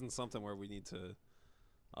isn't something where we need to,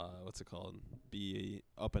 what's it called, be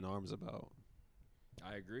up in arms about.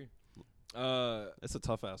 I agree. It's a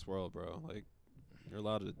tough ass world, bro. Like, you're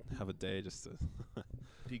allowed to have a day just to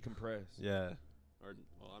decompress. Yeah. Or,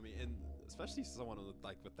 well, I mean, and especially someone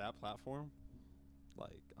with that platform,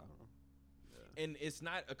 like, I don't know. Yeah. And it's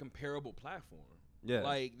not a comparable platform. Yeah.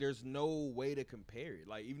 Like, there's no way to compare it.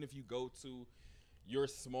 Like, even if you go to your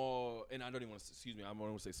small, and I don't even want to, I don't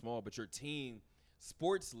want to say small, but your team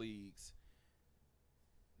sports leagues,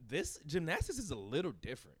 this gymnastics is a little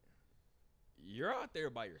different. You're out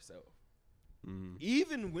there by yourself. Mm-hmm.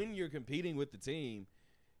 Even when you're competing with the team,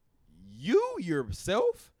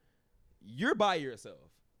 yourself, you're by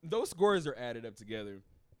yourself. Those scores are added up together,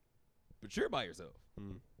 but you're by yourself.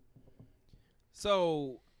 Mm-hmm.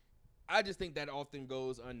 So I just think that often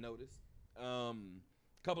goes unnoticed.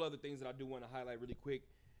 Couple other things that I do want to highlight really quick.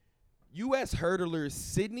 U.S. hurdlers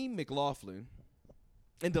Sydney McLaughlin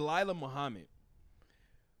and Delilah Muhammad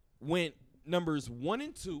went numbers 1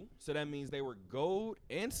 and 2, so that means they were gold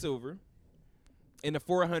and silver in the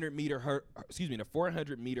 400 meter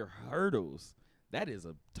hurdles. That is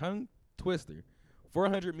a tongue twister.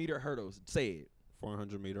 400 meter hurdles. Say it.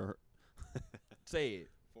 400 meter. Say it.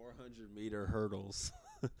 400 meter hurdles.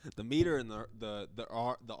 The meter and the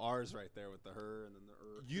R's right there with the her and then the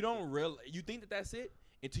You don't you think that that's it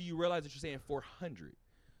until you realize that you're saying 400.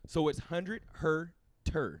 So it's 100 her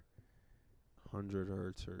ter. 100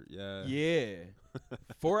 her ter. Yeah. Yeah.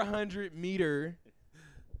 400 meter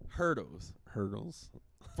hurdles.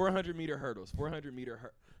 400 meter hurdles. 400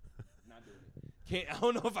 meter Not doing it. I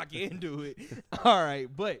don't know if I can do it. All right,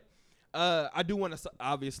 but I do want to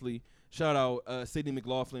obviously shout out Sydney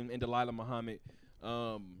McLaughlin and Delilah Muhammad.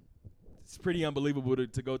 It's pretty unbelievable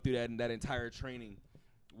to go through that entire training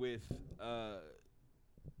with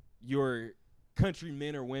your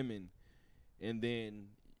countrymen or women, and then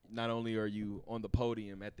not only are you on the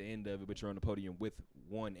podium at the end of it, but you're on the podium with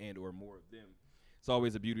one and or more of them. It's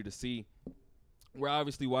always a beauty to see. We're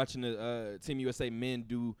obviously watching the Team USA men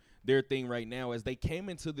do their thing right now as they came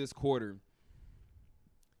into this quarter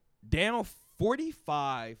down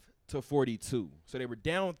 45-42. So they were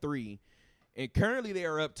down 3. And currently they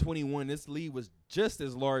are up 21. This lead was just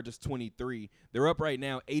as large as 23. They're up right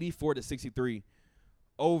now 84-63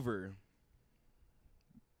 over,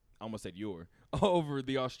 I almost said over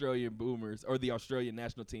the Australian Boomers, or the Australian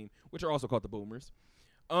national team, which are also called the Boomers.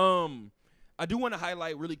 I do want to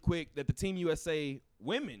highlight really quick that the Team USA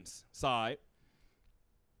women's side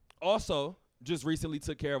also just recently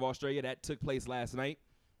took care of Australia. That took place last night.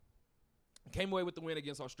 Came away with the win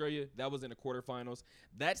against Australia. That was in the quarterfinals.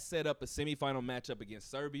 That set up a semifinal matchup against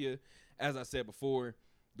Serbia. As I said before,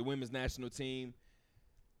 the women's national team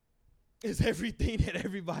is everything that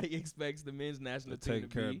everybody expects the men's national team to be.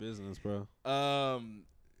 Taking care of business, bro. I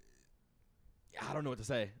don't know what to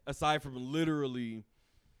say. Aside from literally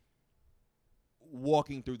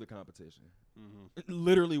walking through the competition.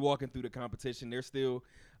 Literally walking through the competition. They're still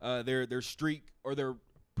their streak, or their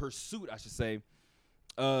pursuit, I should say,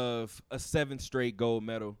 of a 7th straight gold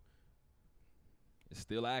medal is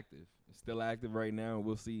still active. It's still active right now, and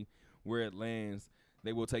we'll see where it lands.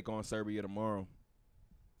 They will take on Serbia tomorrow.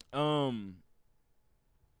 All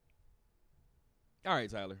right,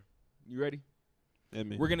 Tyler. You ready?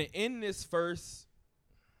 We're going to end this first.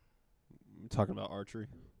 Talking about archery.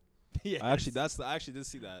 Yeah. I actually did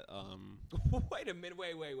see that. Wait a minute.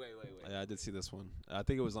 Wait. Yeah, I did see this one. I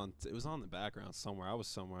think it was on the background somewhere. I was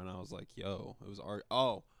somewhere and I was like, yo, it was art.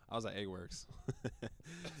 Oh, I was at Eggworks.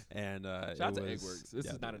 And shout out to Eggworks. This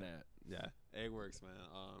is not an ad. Yeah, Eggworks, man.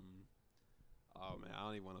 Oh man, I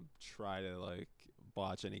don't even want to try to like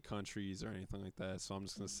botch any countries or anything like that. So I'm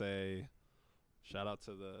just gonna say, shout out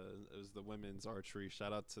to it was the women's archery.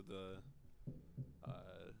 Shout out to the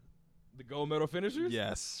gold medal finishers?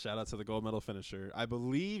 Yes, shout out to the gold medal finisher. I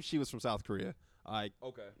believe she was from South Korea. I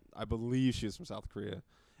believe she was from South Korea,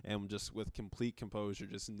 and just with complete composure,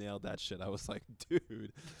 just nailed that shit. I was like,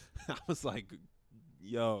 dude, I was like,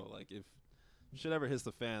 yo, like if shit ever hits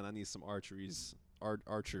the fan, I need some archers.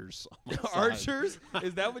 Archers?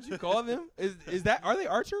 Is that what you call them? Is that, are they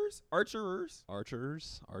archers? Archers.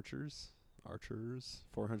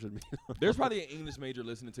 400 meters. There's probably an English major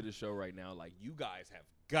listening to this show right now. Like, you guys have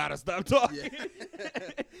gotta stop talking.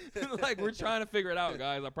 Yeah. Like, we're trying to figure it out,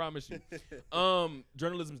 guys. I promise you.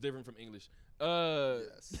 Journalism's different from English.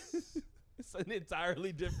 Yes. It's an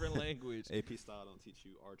entirely different language. AP style don't teach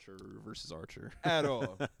you archer versus archer at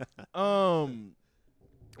all.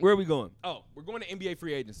 Where are we going? Oh, we're going to NBA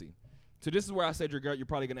free agency. So this is where I said you're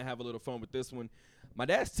probably gonna have a little fun with this one. My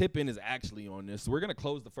dad's tip-in is actually on this. So we're going to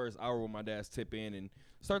close the first hour with my dad's tip-in and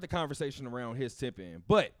start the conversation around his tip-in.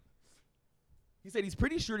 But he said he's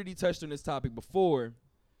pretty sure that he touched on this topic before,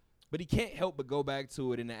 but he can't help but go back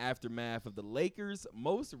to it in the aftermath of the Lakers'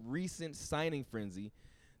 most recent signing frenzy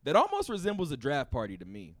that almost resembles a draft party to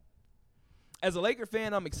me. As a Laker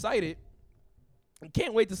fan, I'm excited. I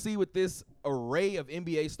can't wait to see what this array of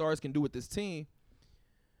NBA stars can do with this team.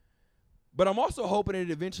 But I'm also hoping it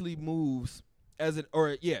eventually moves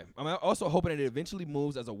I'm also hoping that it eventually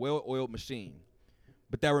moves as a well-oiled machine,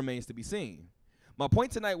 but that remains to be seen. My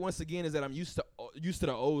point tonight, once again, is that I'm used to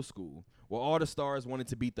the old school, where all the stars wanted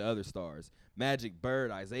to beat the other stars. Magic, Bird,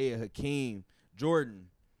 Isaiah, Hakeem, Jordan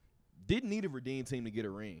didn't need a redeem team to get a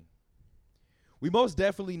ring. We most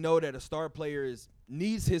definitely know that a star player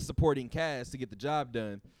needs his supporting cast to get the job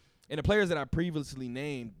done, and the players that I previously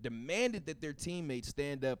named demanded that their teammates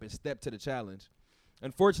stand up and step to the challenge.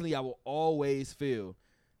 Unfortunately, I feel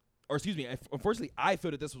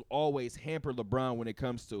that this will always hamper LeBron when it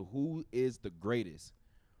comes to who is the greatest,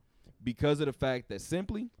 because of the fact that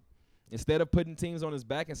simply, instead of putting teams on his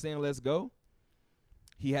back and saying, let's go,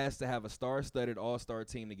 he has to have a star-studded all-star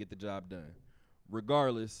team to get the job done.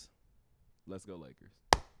 Regardless, let's go Lakers.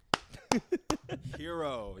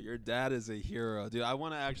 Hero. Your dad is a hero. Dude, I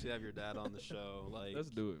want to actually have your dad on the show. Like, let's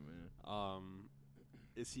do it, man.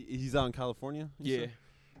 He's out in California? Yeah.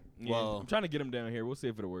 Well, I'm trying to get him down here. We'll see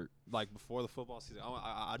if it'll work. Like before the football season.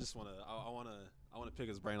 I just want to pick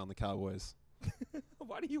his brain on the Cowboys.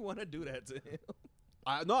 Why do you want to do that to him?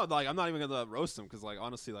 I'm not even gonna roast him because, like,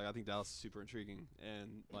 honestly, like, I think Dallas is super intriguing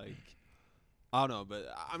and, like, I don't know,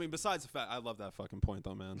 but I mean, besides the fact, I love that fucking point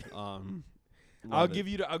though, man. I'll give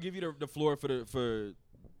you the floor for the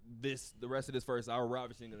rest of this first hour. We're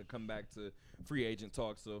obviously gonna come back to free agent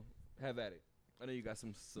talk, so have at it. I know you got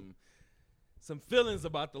some feelings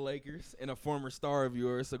about the Lakers and a former star of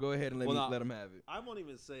yours, so go ahead and let them have it. I won't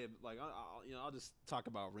even say it. Like, I'll just talk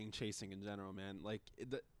about ring chasing in general, man. Like,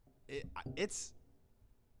 it's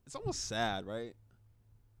almost sad, right?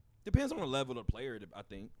 Depends on the level of the player, I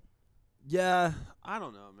think. Yeah, I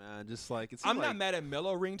don't know, man. Just like I'm not mad at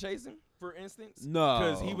Melo ring chasing, for instance. No,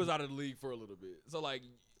 because he was out of the league for a little bit, so like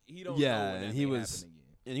he don't. Yeah, know when and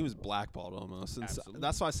he was blackballed almost. And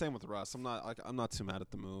that's why I say with Russ, I'm not too mad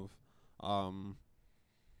at the move. And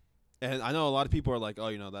I know a lot of people are like,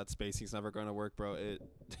 oh, that spacing's never going to work, bro.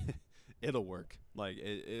 It'll work. Like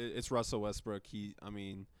it's Russell Westbrook.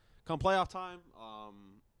 Come playoff time,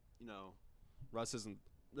 Russ hasn't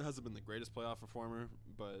been the greatest playoff performer,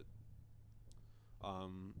 but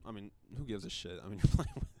who gives a shit? I mean,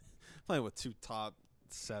 playing with 2 top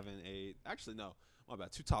 7, 8. Actually, no. My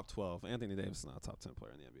bad. 2 top 12. Anthony Davis is not a top 10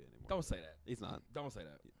 player in the NBA anymore. Don't say that. He's not. Don't say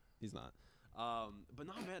that. He's not. But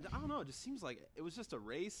no, man. I don't know. It just seems like it was just a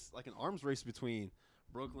race, like an arms race between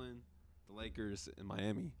Brooklyn, the Lakers, and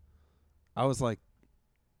Miami. I was like,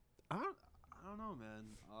 I don't know,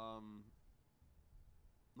 man.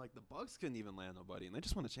 Like the Bucks couldn't even land nobody, and they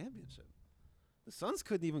just won a championship. The Suns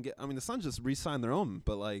couldn't even get. I mean, the Suns just re-signed their own,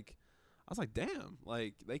 but like, I was like, damn,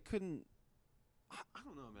 like they couldn't. I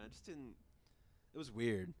don't know, man. It just didn't. It was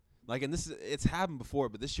weird. Like, and it's happened before,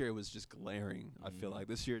 but this year it was just glaring. I feel like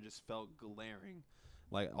this year it just felt glaring.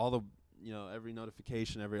 Like all the, every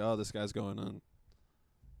notification, this guy's going on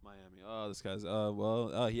Miami. Oh, this guy's,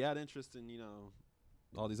 he had interest in,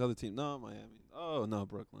 all these other teams. No, Miami. Oh, no,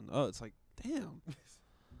 Brooklyn. Oh, it's like, damn.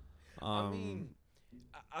 I mean,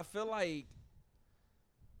 I feel like.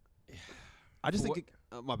 I just think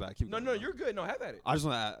my bad. Keep going. No, you're good. No, have at it. I just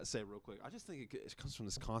want to say real quick. I just think it comes from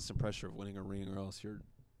this constant pressure of winning a ring, or else you're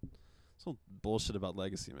some bullshit about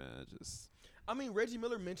legacy, man. I mean, Reggie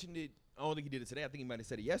Miller mentioned it. I don't think he did it today. I think he might have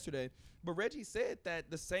said it yesterday. But Reggie said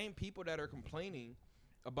that the same people that are complaining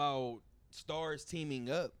about stars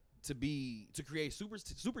teaming up to create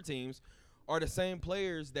super teams are the same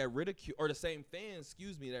players that ridicule, or the same fans,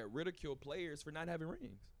 that ridicule players for not having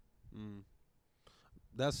rings.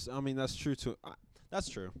 That's true too. That's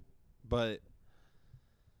true, but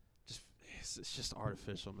it's just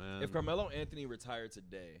artificial, man. If Carmelo Anthony retired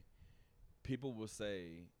today, people will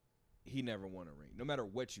say he never won a ring, no matter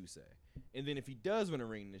what you say. And then if he does win a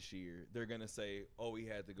ring this year, they're gonna say, "Oh, he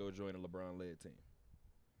had to go join a LeBron-led team."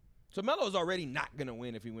 So Melo's already not gonna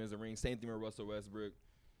win if he wins a ring. Same thing with Russell Westbrook.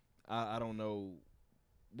 I don't know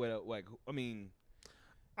what I mean.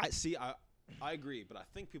 I agree, but I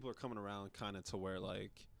think people are coming around kind of to where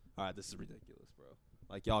like, all right, this is ridiculous, bro.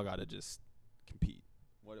 Like y'all gotta just compete.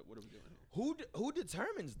 What are we doing here? Who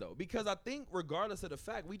determines though? Because I think regardless of the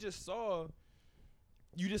fact,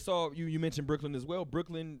 you mentioned Brooklyn as well.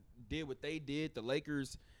 Brooklyn did what they did. The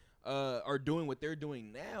Lakers are doing what they're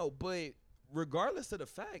doing now. But regardless of the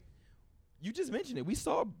fact, you just mentioned it. We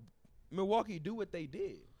saw Milwaukee do what they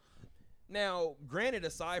did. Now, granted,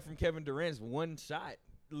 aside from Kevin Durant's one shot,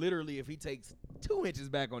 literally if he takes 2 inches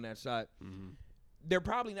back on that shot, they're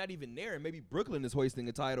probably not even there. And maybe Brooklyn is hoisting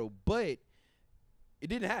a title, but it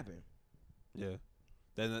didn't happen. Yeah.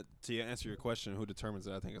 Then to answer your question, who determines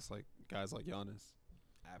it? I think it's like guys like Giannis.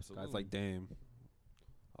 Absolutely. Guys like Dame.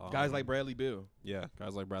 Guys like Bradley Beal. Yeah,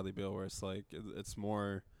 guys like Bradley Beal, where it's like it's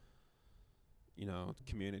more,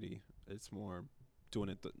 community. It's more doing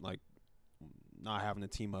it like not having a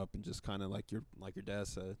team up and just kind of like your dad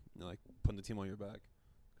said, like putting the team on your back,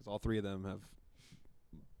 because all three of them have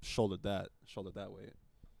shouldered that weight,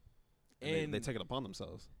 and they take it upon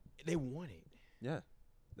themselves. They want it. Yeah,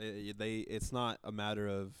 they. It's not a matter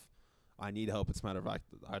of I need help. It's a matter of I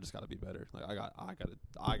just got to be better. Like I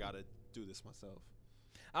gotta do this myself.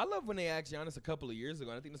 I love when they asked Giannis a couple of years ago,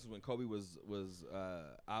 and I think this was when Kobe was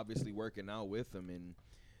obviously working out with him, and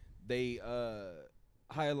they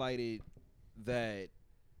highlighted that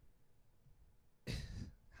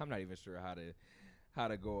I'm not even sure how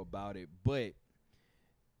to go about it, but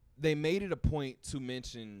they made it a point to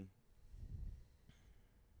mention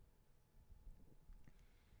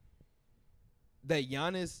that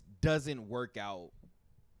Giannis doesn't work out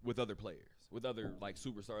with other players, with other like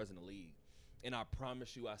superstars in the league. And I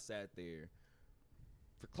promise you, I sat there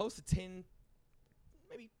for close to 10,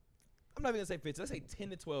 maybe, I'm not even going to say 15, let's say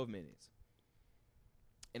 10 to 12 minutes.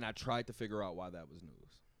 And I tried to figure out why that was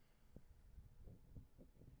news.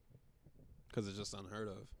 Because it's just unheard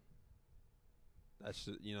of. That's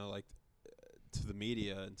just, like to the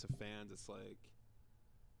media and to fans, it's like,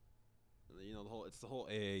 it's the whole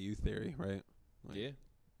AAU theory, right? Like, yeah.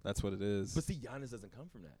 That's what it is. But see, Giannis doesn't come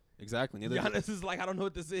from that. Exactly. Giannis is like, I don't know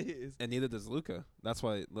what this is. And neither does Luka. That's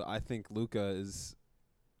why I think Luka is.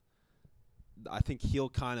 I think he'll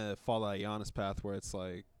kind of follow a Giannis path where it's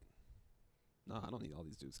like, I don't need all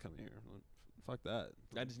these dudes coming here. Fuck that.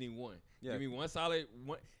 I just need one. Yeah. Give me one solid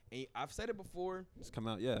one. And I've said it before. Just come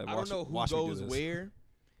out. Yeah. I don't know who goes where,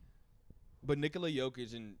 but Nikola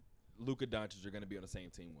Jokic and Luka Doncic are going to be on the same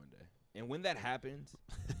team one day. And when that happens,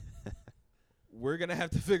 we're going to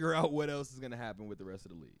have to figure out what else is going to happen with the rest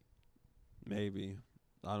of the league. Maybe.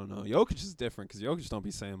 I don't know. Jokic is different because Jokic don't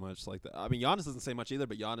be saying much like that. I mean, Giannis doesn't say much either,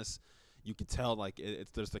 but Giannis, you could tell like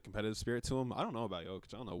there's the competitive spirit to him. I don't know about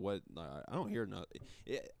Jokic. I don't know what. I don't hear nothing.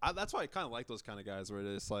 That's why I kind of like those kind of guys where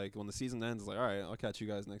it's like when the season ends, it's like, all right, I'll catch you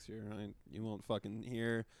guys next year. You won't fucking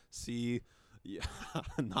hear, see,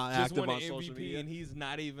 not just active won on an social MVP media. And he's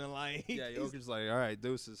not even like. Yeah, Jokic's like, all right,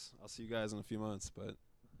 deuces. I'll see you guys in a few months, but.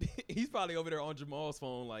 He's probably over there on Jamal's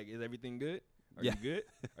phone like, is everything good? Are you good?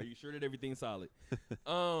 Are you sure that everything's solid?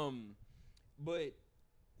 But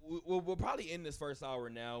we'll probably end this first hour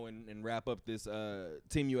now and wrap up this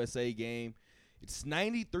Team USA game. It's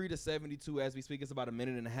 93-72 as we speak. It's about a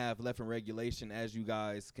minute and a half left in regulation, as you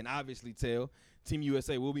guys can obviously tell. Team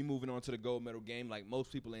USA will be moving on to the gold medal game like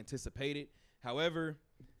most people anticipated. However,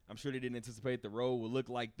 I'm sure they didn't anticipate the road will look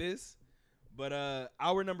like this. But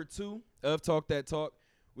hour number 2 of Talk That Talk,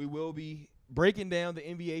 we will be breaking down the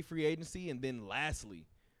NBA free agency. And then lastly,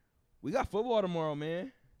 we got football tomorrow,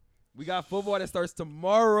 man. We got football that starts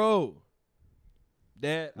tomorrow.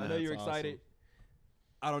 Dad, I know you're excited. Awesome.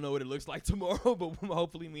 I don't know what it looks like tomorrow, but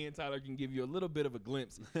hopefully me and Tyler can give you a little bit of a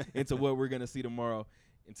glimpse into what we're going to see tomorrow.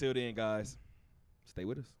 Until then, guys, stay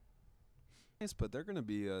with us. Yes, but they're going to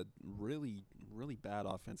be a really, really bad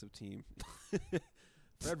offensive team.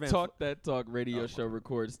 Talk That Talk radio show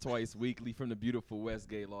records twice weekly from the beautiful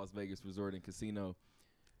Westgate Las Vegas Resort and Casino.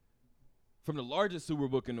 From the largest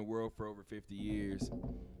superbook in the world for over 50 years.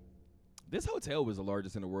 This hotel was the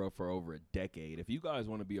largest in the world for over a decade. If you guys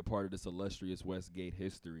want to be a part of this illustrious Westgate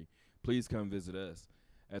history, please come visit us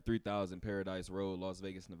at 3000 Paradise Road, Las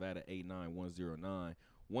Vegas, Nevada, 89109.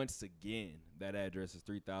 Once again, that address is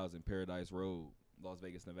 3000 Paradise Road, Las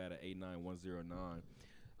Vegas, Nevada,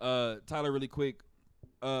 89109. Tyler, really quick,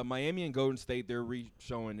 Miami and Golden State, they're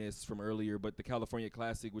re-showing this from earlier, but the California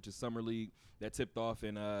Classic, which is Summer League, that tipped off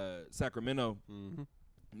in Sacramento. Mm-hmm.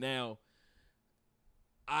 Now,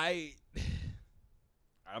 I'm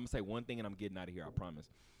going to say one thing and I'm getting out of here, I promise.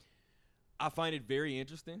 I find it very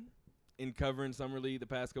interesting in covering Summer League the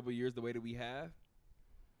past couple of years the way that we have.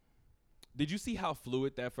 Did you see how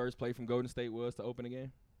fluid that first play from Golden State was to open the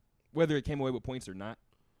game? Whether it came away with points or not?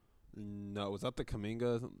 No. Was that the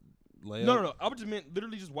Kuminga layup? No. I would just meant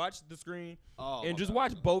literally just watch the screen and just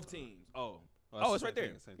watch both teams. It's right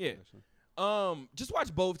there. Yeah. Just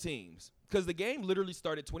watch both teams because the game literally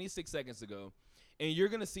started 26 seconds ago. And you're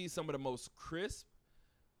going to see some of the most crisp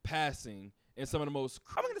passing and some of the most,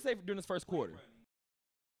 I'm going to say during this first quarter.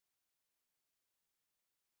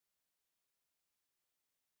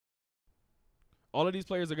 All of these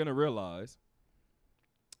players are going to realize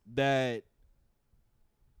that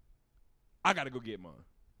I got to go get mine.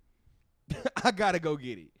 I got to go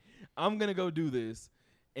get it. I'm going to go do this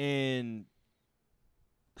and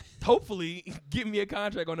hopefully give me a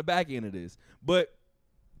contract on the back end of this. But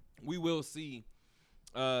we will see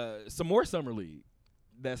some more Summer League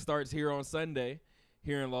that starts here on Sunday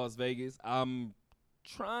here in Las Vegas. I'm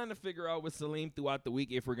trying to figure out with Salim throughout the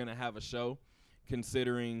week if we're going to have a show,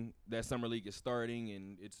 considering that Summer League is starting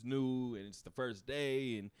and it's new and it's the first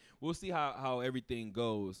day, and we'll see how everything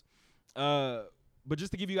goes. But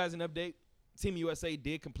just to give you guys an update, Team USA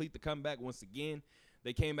did complete the comeback once again.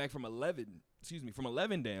 They came back from 11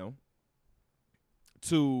 down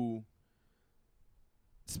to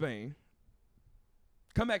Spain.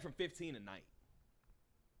 Come back from 15 tonight,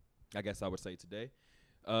 I guess I would say today,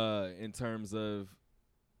 in terms of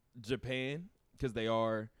Japan, because they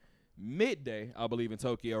are midday, I believe, in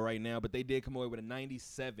Tokyo right now. But they did come away with a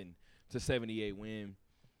 97-78 win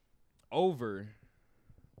over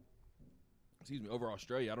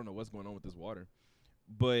Australia. I don't know what's going on with this water.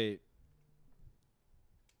 But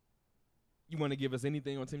you want to give us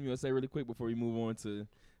anything on Team USA really quick before we move on to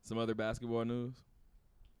some other basketball news?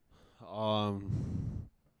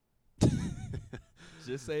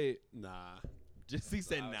 Just say it. Nah. He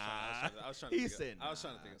said nah. I was trying to think of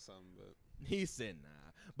something, but he said nah.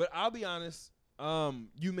 But I'll be honest.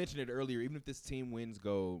 You mentioned it earlier. Even if this team wins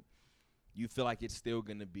gold, you feel like it's still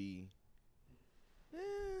gonna be. I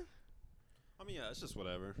mean, yeah, it's just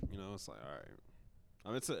whatever. You know, it's like all right. I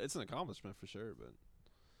mean, it's an accomplishment for sure, but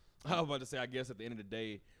I was about to say, I guess at the end of the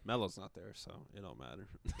day, Melo's not there, so it don't matter.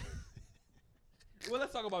 Well,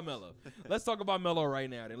 let's talk about Melo. Let's talk about Melo right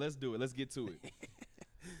now. Then let's do it. Let's get to it.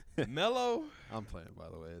 Melo. I'm playing, by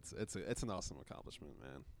the way. It's an awesome accomplishment,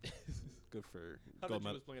 man. Good for. I thought you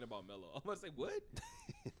was playing about Melo. I'm gonna say what?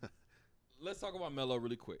 Let's talk about Melo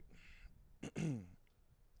really quick.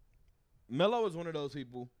 Melo is one of those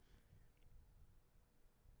people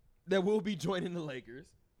that will be joining the Lakers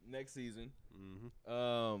next season.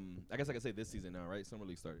 Mm-hmm. I guess I can say this season now, right? Summer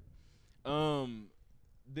League started.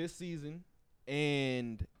 This season.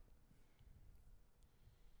 And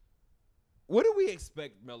what do we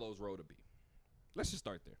expect Melo's role to be? Let's just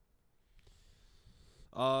start there.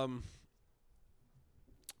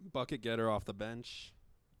 Bucket getter off the bench.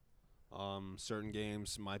 Certain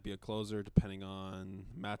games might be a closer depending on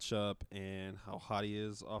matchup and how hot he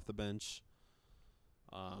is off the bench.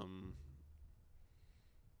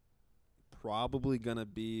 probably going to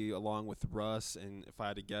be, along with Russ, and if I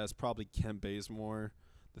had to guess, probably Kent Bazemore.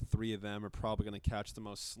 The three of them are probably going to catch the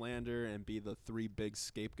most slander and be the three big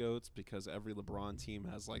scapegoats because every LeBron team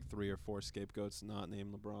has like 3 or 4 scapegoats not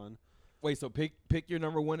named LeBron. Wait, so pick your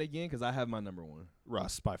number one again, because I have my number one.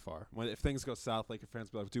 Russ, by far. If things go south, Laker fans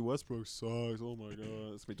be like, dude, Westbrook sucks. Oh, my God. It's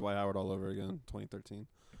going to be Dwight Howard all over again, 2013.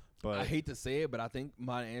 But I hate to say it, but I think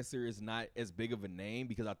my answer is not as big of a name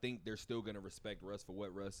because I think they're still going to respect Russ for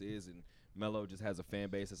what Russ is, and Melo just has a fan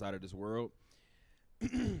base that's out of this world.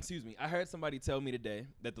 Excuse me. I heard somebody tell me today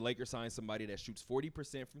that the Lakers signed somebody that shoots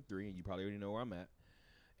 40% from 3, and you probably already know where I'm at.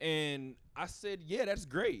 And I said, yeah, that's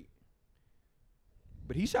great.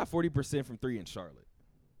 But he shot 40% from 3 in Charlotte.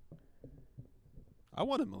 I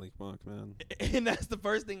wanted Malik Monk, man. And that's the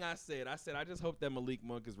first thing I said. I said, I just hope that Malik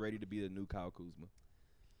Monk is ready to be the new Kyle Kuzma.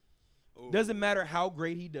 Ooh. Doesn't matter how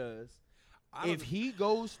great he does. If he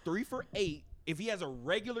goes 3 for 8, if he has a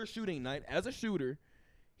regular shooting night as a shooter,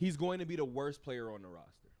 he's going to be the worst player on the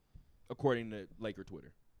roster, according to Laker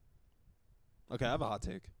Twitter. Okay, I have a hot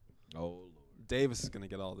take. Oh, Lord. Davis is going to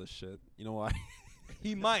get all this shit. You know why?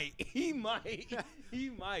 He might. He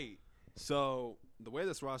might. So the way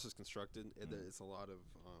this roster is constructed, it's a lot of,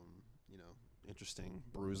 interesting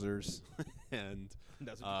bruisers and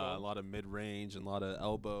a lot of mid-range and a lot of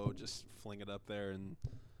elbow, just fling it up there. And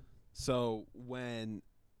so when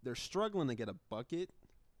they're struggling to get a bucket,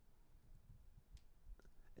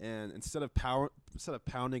 and instead of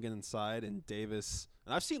pounding it inside, and Davis,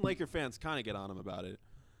 and I've seen Laker fans kind of get on him about it.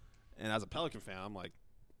 And as a Pelican fan, I'm like,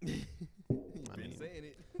 saying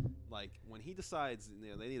it. Like when he decides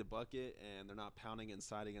they need a bucket and they're not pounding it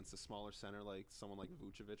inside against a smaller center like someone like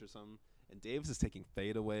Vucevic or something, and Davis is taking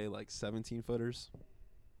fadeaway like 17-footers.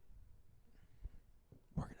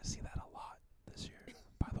 We're gonna see that a lot this year,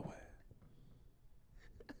 by the way,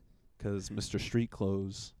 because Mr. Street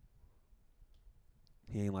Clothes,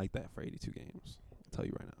 he ain't like that for 82 games. I'll tell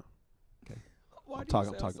you right now. Okay. Why I'm do you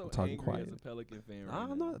talking, sound I'm so talking angry quiet. as a Pelican fan right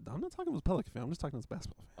I'm now? not talking as a Pelican fan. I'm just talking as a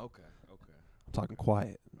basketball fan. Okay. I'm talking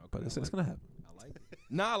quiet, but it's gonna happen. I like it.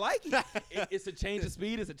 No, I like it. It's a change of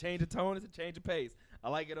speed. It's a change of tone. It's a change of pace. I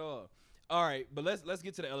like it all. All right, but let's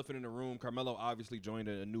get to the elephant in the room. Carmelo obviously joined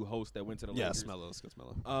a new host that went to the Lakers. Yes, Melo's good,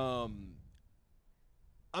 Melo.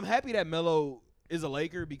 I'm happy that Melo is a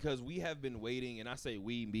Laker because we have been waiting, and I say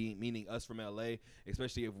we, meaning us from LA,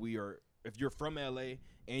 especially if you're from LA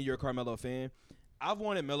and you're a Carmelo fan. I've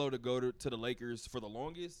wanted Melo to go to the Lakers for the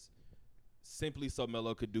longest, simply so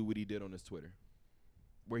Melo could do what he did on his Twitter,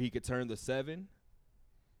 where he could turn the 7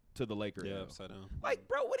 to the Laker. Yeah, L. upside down. Like,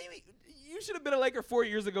 bro, what do you mean? You should have been a Laker 4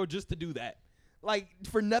 years ago just to do that. Like,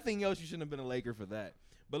 for nothing else, you shouldn't have been a Laker for that.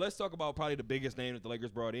 But let's talk about probably the biggest name that the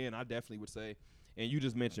Lakers brought in, I definitely would say, and you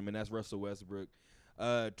just mentioned him, and that's Russell Westbrook.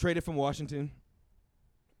 Traded from Washington.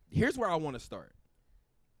 Here's where I want to start.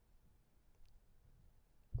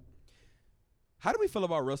 How do we feel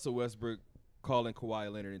about Russell Westbrook calling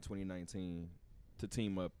Kawhi Leonard in 2019 to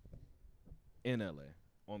team up in LA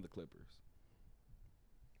on the Clippers?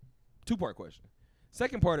 2-part question.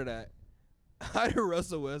 Second part of that, how did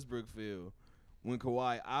Russell Westbrook feel when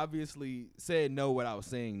Kawhi obviously said no without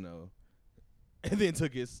saying no and then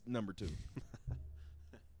took his number 2?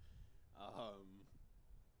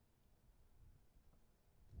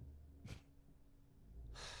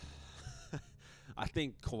 I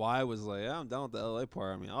think Kawhi was like, yeah, I'm down with the LA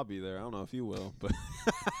part. I mean, I'll be there. I don't know if you will, but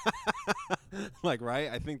like,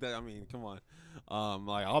 right? I think that, I mean, come on.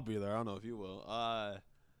 Like, I'll be there. I don't know if you will.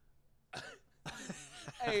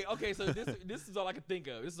 Hey, okay, so this is all I can think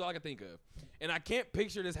of. And I can't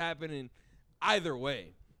picture this happening either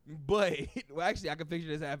way. But, well, actually, I can picture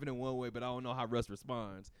this happening one way, but I don't know how Russ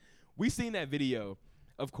responds. We seen that video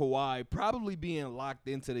of Kawhi probably being locked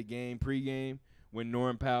into the game pregame when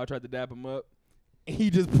Norm Powell tried to dap him up.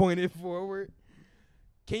 He just pointed forward.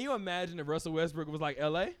 Can you imagine if Russell Westbrook was like,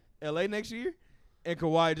 LA next year? And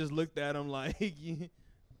Kawhi just looked at him like,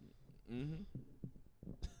 mm-hmm.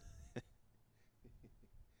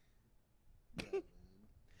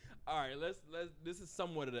 All right, let's. This is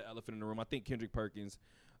somewhat of the elephant in the room. I think Kendrick Perkins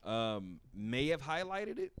may have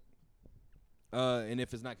highlighted it. And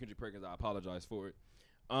if it's not Kendrick Perkins, I apologize for it.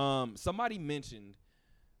 Somebody mentioned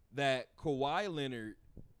that Kawhi Leonard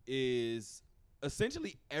is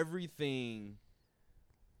essentially everything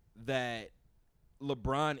that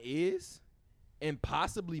LeBron is and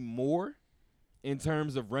possibly more in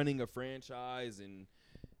terms of running a franchise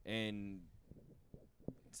and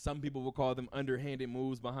some people will call them underhanded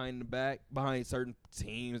moves behind certain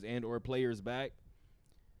teams and or players' back.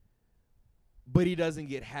 But he doesn't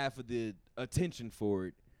get half of the attention for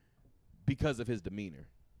it because of his demeanor.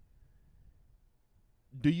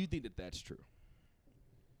 Do you think that that's true?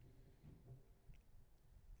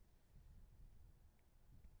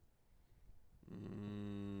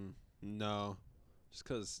 No, just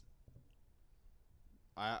because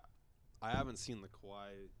I haven't seen the Kawhi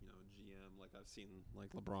GM like I've seen like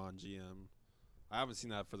LeBron GM. I haven't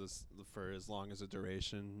seen that for as long as a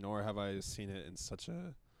duration, nor have I seen it in such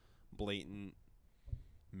a blatant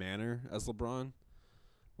manner as LeBron.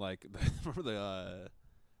 Like remember the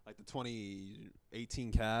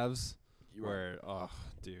 2018 Cavs where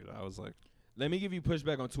dude, I was like, let me give you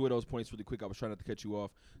pushback on two of those points really quick. I was trying not to cut you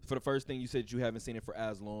off. For the first thing, you said you haven't seen it for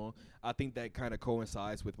as long. I think that kind of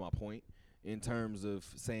coincides with my point in terms of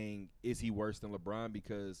saying, is he worse than LeBron?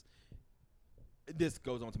 Because this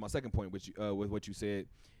goes on to my second point, which with what you said.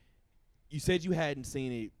 You said you hadn't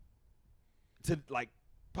seen it to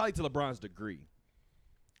probably to LeBron's degree.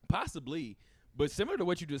 Possibly, but similar to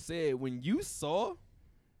what you just said, when you saw,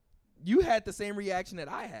 you had the same reaction that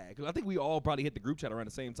I had. Because I think we all probably hit the group chat around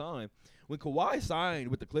the same time. When Kawhi signed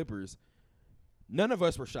with the Clippers, none of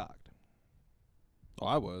us were shocked. oh,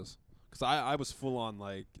 I was. Because I was full on,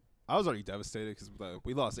 like, I was already devastated because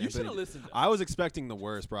we lost You should Anthony. have listened. I was expecting the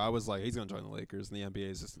worst, bro. I was like, he's going to join the Lakers, and the NBA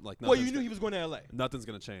is just, like, Well, you knew he was going to L.A. Nothing's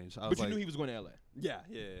going to change. But you knew he was going to L.A. Yeah.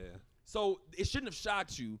 So it shouldn't have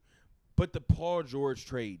shocked you, but the Paul George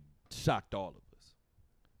trade shocked all of us.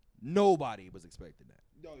 Nobody was expecting that.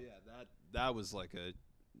 Oh, yeah. That was like a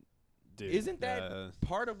dude. Isn't that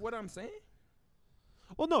part of what I'm saying?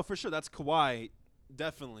 Well, no, for sure. That's Kawhi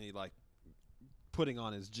definitely, like, putting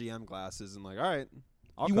on his GM glasses and, like, all right.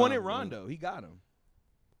 He wanted Rondo. He got him.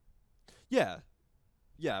 Yeah.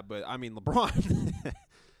 Yeah, but, I mean, LeBron.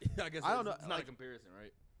 I guess I don't know. It's not a comparison,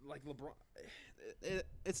 right? Like, LeBron.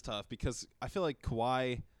 It's tough because I feel like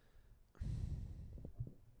Kawhi.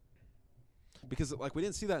 Because, like, we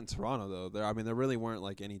didn't see that in Toronto, though. There really weren't,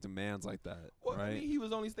 like, any demands like that, Well, right? I mean, he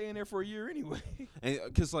was only staying there for a year anyway. And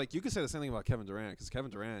because, like, you could say the same thing about Kevin Durant. Because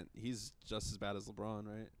Kevin Durant, he's just as bad as LeBron,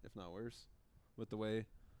 right? If not worse, with the way.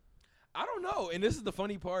 I don't know, and this is the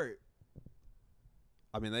funny part.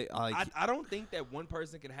 I mean, I don't think that one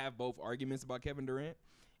person can have both arguments about Kevin Durant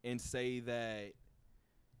and say that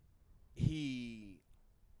he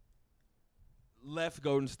left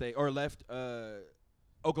Golden State or left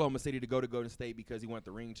Oklahoma City to go to Golden State because he wanted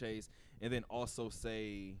the ring chase, and then also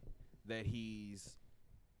say that he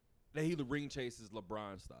ring chases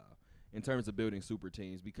LeBron style in terms of building super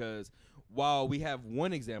teams. Because while we have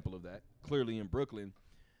one example of that clearly in Brooklyn,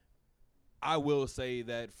 I will say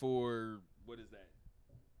that for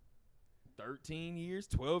 13 years,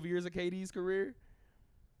 12 years of KD's career,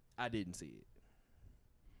 I didn't see it.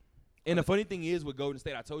 And the funny thing is with Golden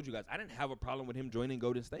State, I told you guys, I didn't have a problem with him joining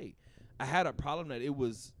Golden State. I had a problem that it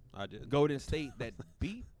was Golden State that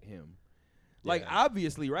beat him. Like,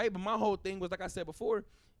 obviously, right? But my whole thing was, like I said before,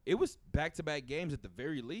 it was back-to-back games at the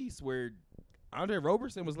very least where Andre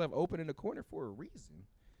Roberson was left open in the corner for a reason.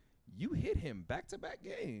 You hit him back-to-back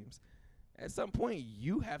games. At some point,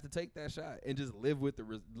 you have to take that shot and just live with it,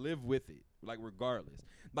 like, regardless.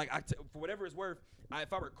 Like, for whatever it's worth,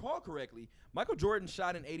 if I recall correctly, Michael Jordan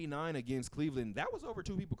shot in '89 against Cleveland. That was over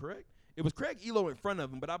two people, correct? It was Craig Elo in front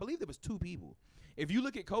of him, but I believe there was two people. If you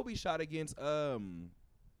look at Kobe's shot against the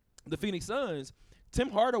Phoenix Suns,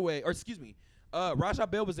 Rajah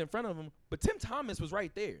Bell was in front of him, but Tim Thomas was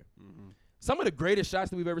right there. Mm-hmm. Some of the greatest shots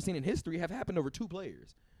that we've ever seen in history have happened over two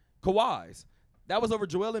players. Kawhi's. That was over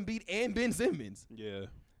Joel Embiid and Ben Simmons. Yeah.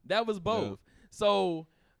 That was both. Yeah. So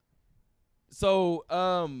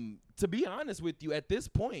to be honest with you, at this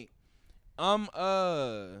point,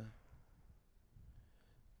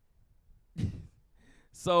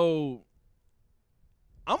 so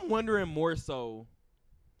I'm wondering more so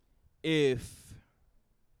if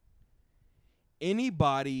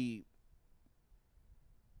anybody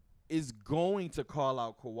is going to call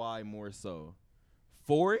out Kawhi more so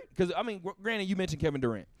for it. Because, I mean, granted, you mentioned Kevin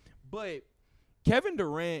Durant. But Kevin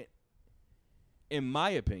Durant, in my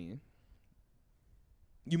opinion,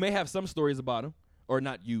 you may have some stories about him. Or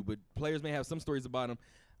not you, but players may have some stories about him.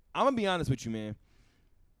 I'm going to be honest with you, man.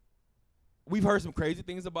 We've heard some crazy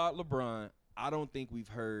things about LeBron. I don't think we've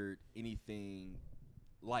heard anything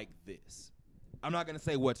like this. I'm not going to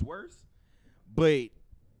say what's worse, but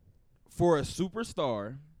for a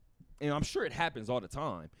superstar, and I'm sure it happens all the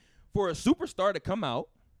time, for a superstar to come out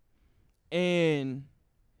and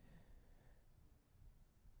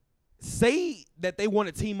say that they want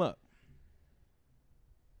to team up.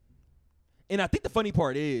 And I think the funny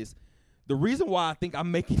part is, the reason why I think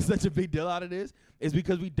I'm making such a big deal out of this is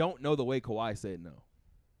because we don't know the way Kawhi said no.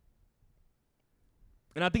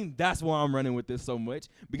 And I think that's why I'm running with this so much,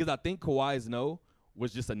 because I think Kawhi's no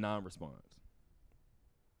was just a non-response.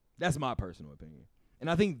 That's my personal opinion. And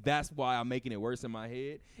I think that's why I'm making it worse in my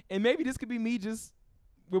head. And maybe this could be me just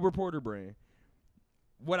with reporter brain.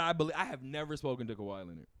 What I believe, I have never spoken to Kawhi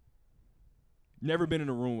Leonard. Never been in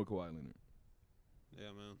a room with Kawhi Leonard. Yeah,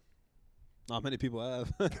 man. Not many people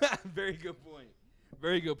have. Very good point.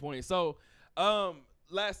 Very good point. So,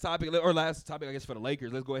 last topic, I guess, for the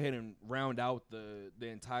Lakers. Let's go ahead and round out the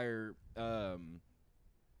entire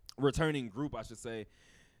returning group, I should say.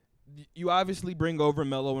 You obviously bring over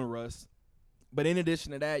Melo and Russ. But in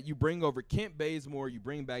addition to that, you bring over Kent Bazemore. You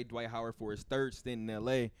bring back Dwight Howard for his third stint in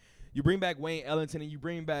L.A. You bring back Wayne Ellington, and you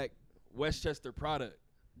bring back Westchester product,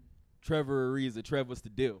 Trevor Ariza. Trev, what's the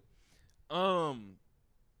deal? Trevor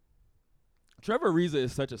Ariza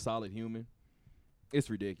is such a solid human. It's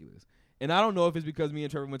ridiculous. And I don't know if it's because me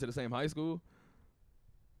and Trevor went to the same high school,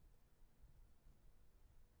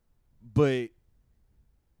 but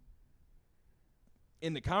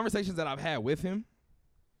in the conversations that I've had with him,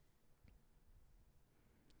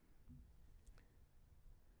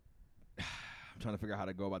 trying to figure out how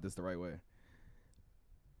to go about this the right way.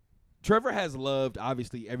 Trevor has loved,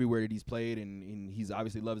 obviously, everywhere that he's played, and he's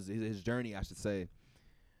obviously loves his journey, I should say.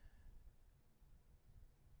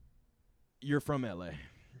 You're from L.A.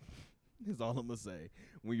 is all I'm going to say.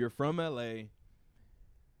 When you're from L.A.,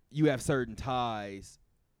 you have certain ties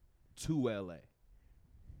to L.A.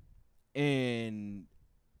 And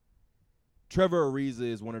Trevor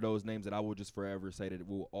Ariza is one of those names that I will just forever say that it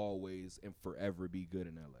will always and forever be good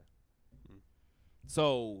in L.A.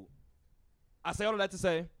 So, I say all of that to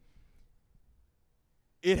say,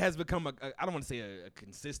 it has become I don't want to say a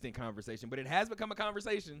consistent conversation, but it has become a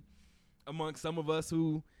conversation among some of us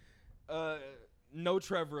who know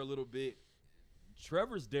Trevor a little bit.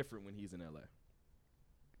 Trevor's different when he's in LA.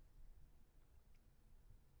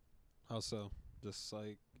 How so? Just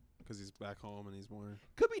like because he's back home and he's more.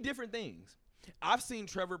 Could be different things. I've seen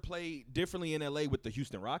Trevor play differently in LA with the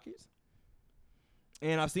Houston Rockets.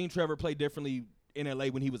 And I've seen Trevor play differently in LA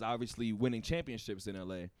when he was obviously winning championships in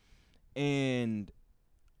LA. And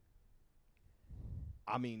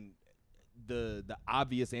I mean, the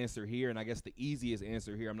obvious answer here, and I guess the easiest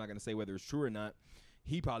answer here, I'm not going to say whether it's true or not.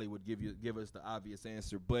 He probably would give us the obvious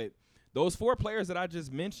answer. But those four players that I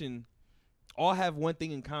just mentioned all have one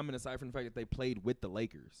thing in common aside from the fact that they played with the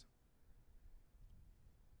Lakers.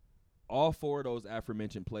 All four of those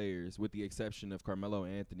aforementioned players, with the exception of Carmelo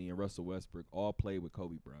Anthony and Russell Westbrook, all played with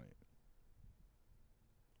Kobe Bryant.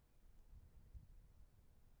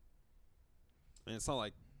 And it's not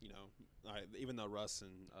like, even though Russ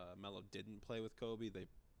and Melo didn't play with Kobe, they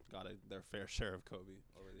got their fair share of Kobe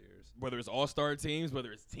over the years. Whether it's all-star teams,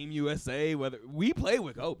 whether it's Team USA, whether we play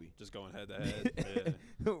with Kobe. Just going head to head.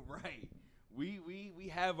 Yeah. Right.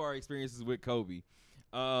 We have our experiences with Kobe.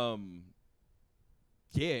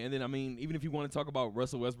 Yeah, and then, I mean, even if you want to talk about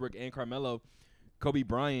Russell Westbrook and Carmelo, Kobe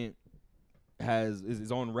Bryant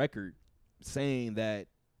is on record saying that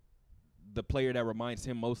the player that reminds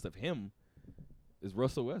him most of him is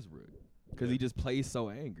Russell Westbrook because he just plays so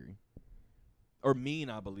angry. Or mean,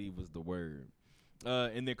 I believe, was the word.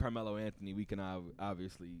 And then Carmelo Anthony, we can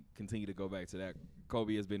obviously continue to go back to that.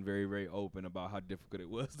 Kobe has been very, very open about how difficult it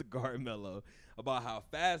was to guard Melo, about how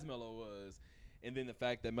fast Melo was, and then the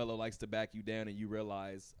fact that Melo likes to back you down and you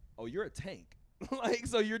realize, oh, you're a tank.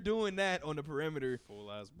 So you're doing that on the perimeter.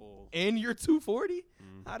 Full-ass bull. And you're 240?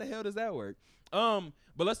 How the hell does that work? But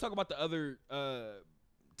let's talk about the other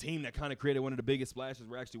team that kind of created one of the biggest splashes.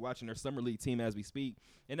 We're actually watching their summer league team as we speak,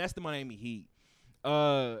 and that's the Miami Heat.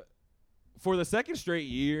 For the second straight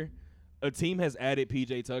year, a team has added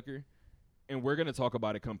P.J. Tucker, and we're going to talk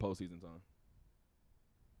about it come postseason time.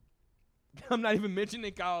 I'm not even mentioning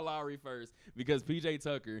Kyle Lowry first because P.J.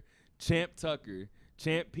 Tucker, Champ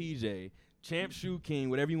P.J., Champ Shoe King,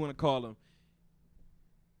 whatever you want to call him.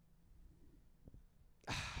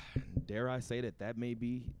 Dare I say that may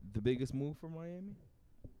be the biggest move for Miami?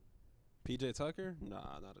 P.J. Tucker?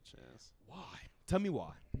 Nah, not a chance. Why? Tell me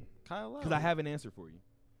why. Kyle Lowry. Because I have an answer for you.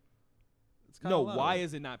 It's Kyle No, Lowry. why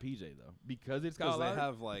is it not PJ though? Because it's Kyle Because Lowry? they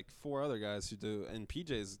have like four other guys who do, and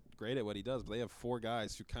PJ's great at what he does, but they have four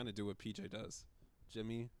guys who kind of do what PJ does.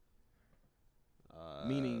 Jimmy.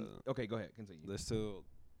 Meaning, okay, go ahead, continue. They're still,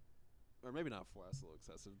 or maybe not four. That's a little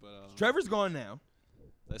excessive, but Trevor's gone now.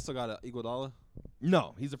 they still got Iguodala.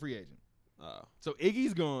 No, he's a free agent. Oh, So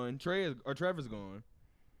Iggy's gone. Trevor's gone.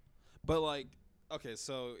 but like, okay,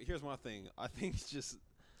 so here's my thing. I think it's just.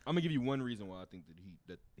 I'm gonna give you one reason why I think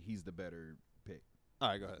that he's the better pick. All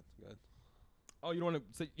right, go ahead. Oh, you don't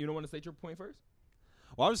want to state your point first?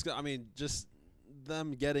 Well, just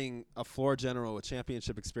them getting a floor general with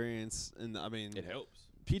championship experience, and I mean, It helps.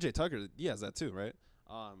 PJ Tucker, he has that too, right?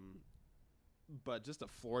 but just a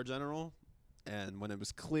floor general. And when it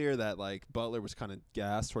was clear that like Butler was kind of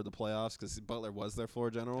gassed toward the playoffs because Butler was their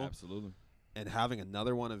floor general, Absolutely. and having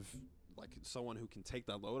another one of like someone who can take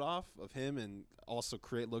that load off of him and also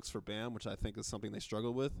create looks for Bam, which I think is something they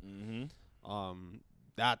struggled with.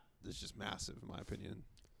 That is just massive in my opinion.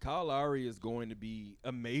 Kyle Lowry is going to be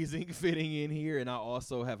amazing fitting in here, and I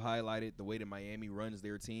also have highlighted the way that Miami runs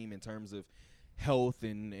their team in terms of health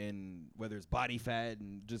and whether it's body fat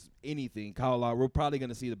and just anything. Kyle Lowry, we're probably going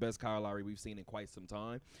to see the best Kyle Lowry we've seen in quite some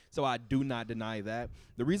time, so I do not deny that.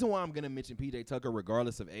 The reason why I'm going to mention P.J. Tucker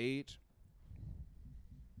regardless of age,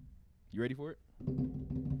 you ready for it?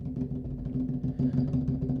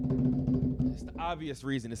 It's the obvious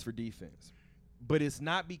reason. It's for defense, but it's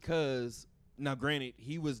not because – now, granted,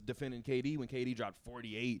 he was defending KD when KD dropped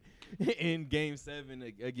 48 in Game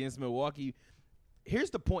 7 against Milwaukee.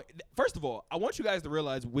 Here's the point. First of all, I want you guys to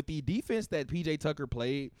realize with the defense that P.J. Tucker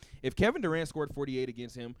played, if Kevin Durant scored 48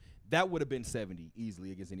 against him, that would have been 70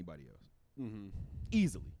 easily against anybody else.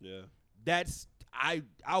 Easily. Yeah. That's I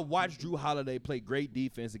watched Drew Holiday play great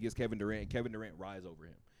defense against Kevin Durant, and Kevin Durant rise over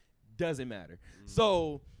him. Doesn't matter.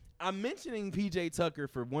 So I'm mentioning P.J. Tucker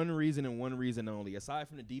for one reason and one reason only. Aside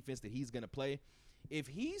from the defense that he's going to play, if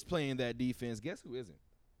he's playing that defense, guess who isn't?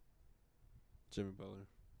 Jimmy Butler.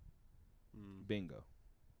 Bingo.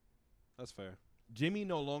 That's fair. Jimmy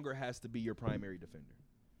no longer has to be your primary defender.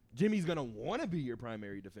 Jimmy's going to want to be your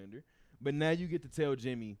primary defender, but now you get to tell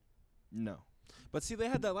Jimmy, no. But see, they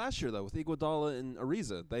had that last year, though, with Iguodala and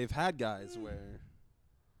Ariza. They've had guys where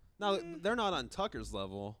 – now, they're not on Tucker's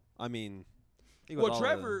level. I mean – well,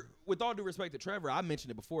 Trevor, with all due respect to Trevor, I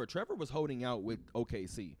mentioned it before. Trevor was holding out with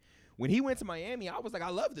OKC. When he went to Miami, I was like, I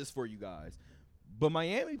love this for you guys. But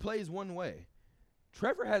Miami plays one way.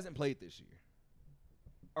 Trevor hasn't played this year.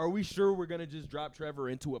 Are we sure we're going to just drop Trevor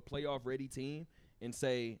into a playoff-ready team and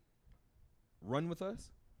say, run with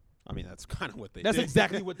us? I mean, that's kind of what they did. That's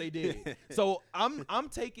exactly what they did. So I'm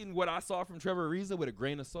taking what I saw from Trevor Ariza with a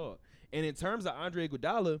grain of salt. And in terms of Andre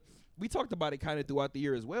Iguodala, we talked about it kind of throughout the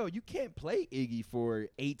year as well. You can't play Iggy for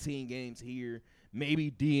 18 games here, maybe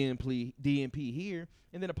DNP here,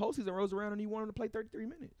 and then the postseason rolls around and you want him to play 33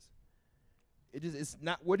 minutes. It's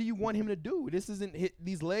not. What do you want him to do? This isn't.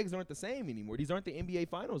 These legs aren't the same anymore. These aren't the NBA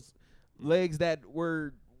Finals legs that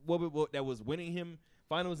were that was winning him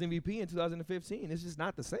Finals MVP in 2015. It's just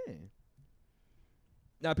not the same.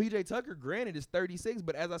 Now, P.J. Tucker, granted, is 36,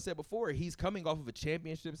 but as I said before, he's coming off of a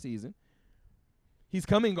championship season. He's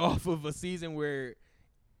coming off of a season where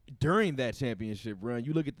during that championship run,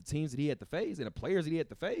 you look at the teams that he had to face and the players that he had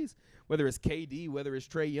to face, whether it's KD, whether it's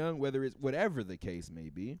Trae Young, whether it's whatever the case may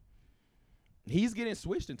be, he's getting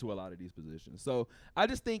switched into a lot of these positions. So I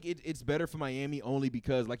just think it's better for Miami only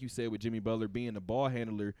because, like you said, with Jimmy Butler being the ball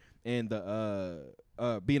handler and the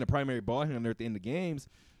being a primary ball handler at the end of games,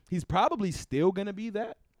 he's probably still going to be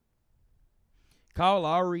that. Kyle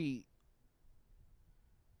Lowry,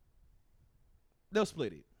 they'll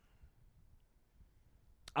split it.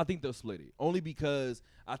 I think they'll split it. Only because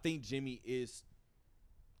I think Jimmy is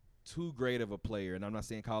too great of a player, and I'm not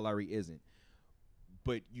saying Kyle Lowry isn't,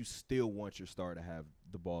 but you still want your star to have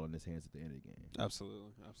the ball in his hands at the end of the game.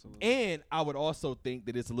 Absolutely. And I would also think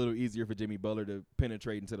that it's a little easier for Jimmy Butler to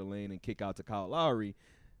penetrate into the lane and kick out to Kyle Lowry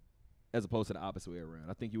as opposed to the opposite way around.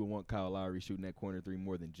 I think you would want Kyle Lowry shooting that corner three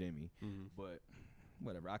more than Jimmy, but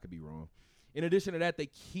whatever, I could be wrong. In addition to that, they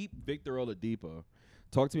keep Victor Oladipo.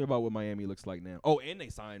 Talk to me about what Miami looks like now. Oh, and they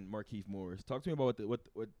signed Markieff Morris. Talk to me about what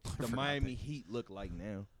the Miami Heat look like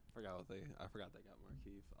now. I forgot they got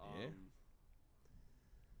Markieff. Yeah.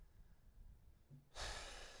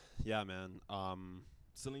 Yeah, man.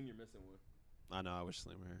 Salim, you're missing one. I know. I wish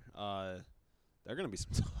Salim were here. They're gonna be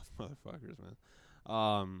some tough motherfuckers,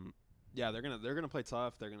 man. Yeah, they're gonna play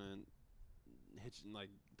tough. They're gonna hit you, like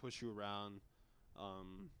push you around.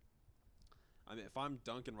 I mean, if I'm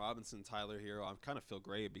Duncan Robinson, Tyler Hero, I kind of feel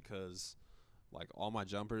great because like all my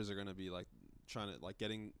jumpers are gonna be like trying to like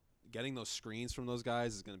getting those screens from those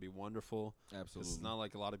guys is gonna be wonderful. Absolutely. It's not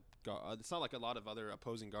like a lot of other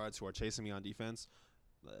opposing guards who are chasing me on defense.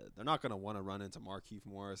 They're not going to want to run into Markieff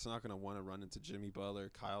Morris. They're not going to want to run into Jimmy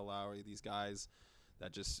Butler, Kyle Lowry, these guys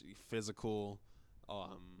that just physical,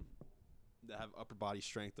 that have upper body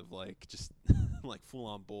strength of like just like full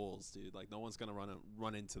on bulls, dude. Like no one's going to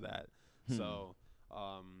run into that. So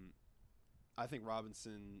I think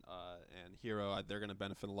Robinson and Hero, they're going to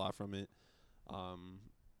benefit a lot from it.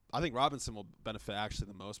 I think Robinson will benefit actually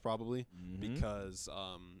the most probably because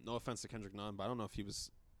no offense to Kendrick Nunn, but I don't know if he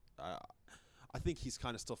was I think he's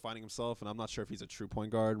kind of still finding himself, and I'm not sure if he's a true point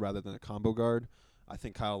guard rather than a combo guard. I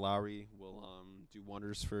think Kyle Lowry will do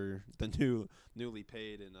wonders for the newly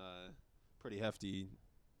paid and pretty hefty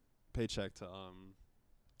paycheck to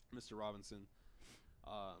Mr. Robinson.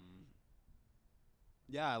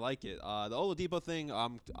 Yeah, I like it. The Oladipo thing,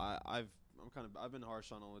 I've been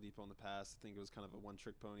harsh on Oladipo in the past. I think it was kind of a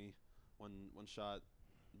one-trick pony, one shot,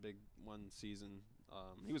 big one season.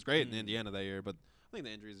 He was great in Indiana that year, but I think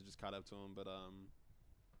the injuries have just caught up to him. But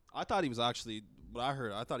I thought he was actually what I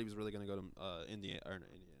heard. I thought he was really going to go to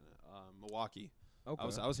Milwaukee.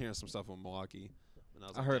 Okay. I was hearing some stuff on Milwaukee. And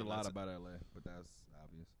I heard a lot about LA, but that's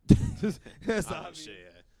obvious. That's obvious.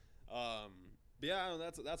 Shit, yeah. But yeah,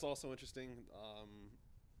 that's also interesting.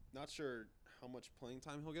 Not sure how much playing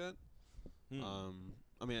time he'll get.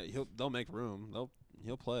 I mean, they'll make room.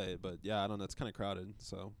 He'll play, but yeah, I don't know. It's kind of crowded,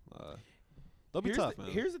 so they'll be tough, man.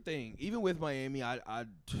 Here's the thing. Even with Miami,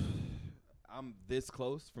 I'm this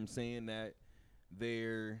close from saying that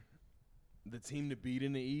they're the team to beat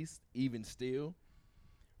in the East, even still.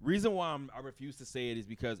 Reason why I refuse to say it is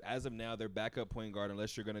because as of now, their backup point guard,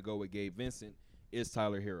 unless you're going to go with Gabe Vincent, is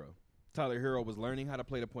Tyler Hero. Tyler Hero was learning how to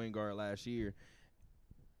play the point guard last year,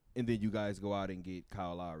 and then you guys go out and get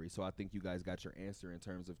Kyle Lowry. So I think you guys got your answer in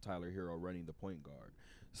terms of Tyler Hero running the point guard.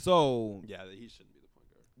 So yeah, he shouldn't be the point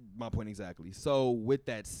guard. My point exactly. So with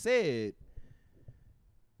that said,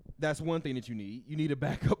 that's one thing that you need. You need a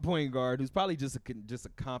backup point guard who's probably just a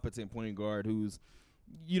competent point guard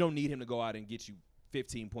you don't need him to go out and get you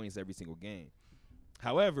 15 points every single game.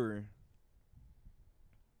 However,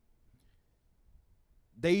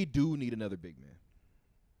 they do need another big man.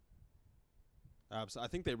 I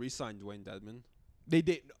think they re-signed Dwayne Dedmon. They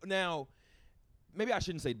did. Now, maybe I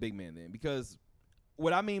shouldn't say big man then, because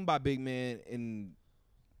what I mean by big man, and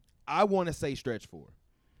I want to say stretch four.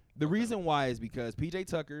 The reason why is because P.J.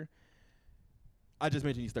 Tucker, I just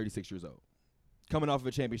mentioned he's 36 years old. Coming off of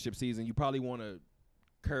a championship season, you probably want to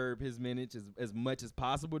curb his minutes as much as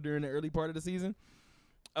possible during the early part of the season.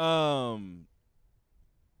 But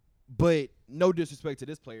no disrespect to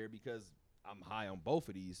this player because I'm high on both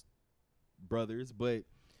of these brothers, but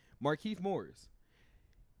Markieff Morris,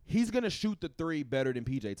 he's going to shoot the three better than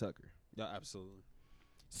P.J. Tucker. Yeah, absolutely.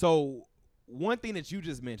 So one thing that you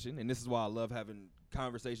just mentioned, and this is why I love having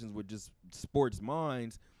conversations with just sports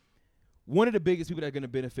minds, one of the biggest people that's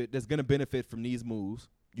going to benefit from these moves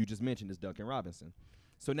you just mentioned is Duncan Robinson.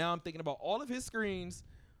 So now I'm thinking about all of his screens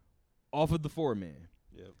off of the four-man.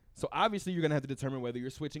 Yep. So obviously you're going to have to determine whether you're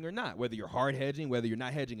switching or not, whether you're hard hedging, whether you're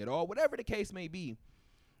not hedging at all, whatever the case may be.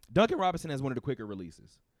 Duncan Robinson has one of the quicker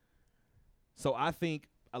releases. So I think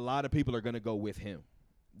a lot of people are going to go with him.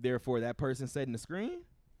 Therefore, that person setting the screen,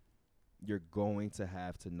 you're going to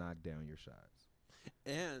have to knock down your shots.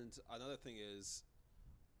 And another thing is,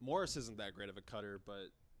 Morris isn't that great of a cutter, but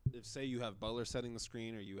if, say, you have Butler setting the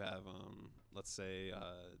screen, or you have, let's say,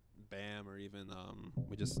 Bam, or even,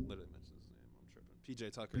 we just literally mentioned his name, I'm tripping, P.J.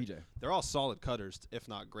 Tucker. PJ. They're all solid cutters, if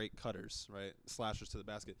not great cutters, right? Slashers to the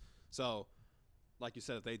basket. So, like you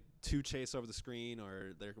said, if they two chase over the screen,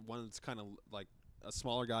 or they're one that's kind of like a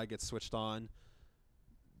smaller guy gets switched on,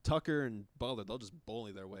 Tucker and Butler, they'll just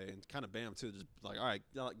bully their way, and kind of Bam too, just like, all right,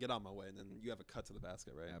 get out of my way, and then you have a cut to the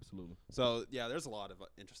basket, right? Absolutely. So yeah, there's a lot of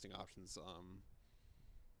interesting options.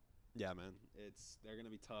 Yeah, man, they're gonna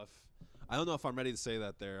be tough. I don't know if I'm ready to say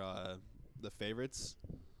that they're the favorites.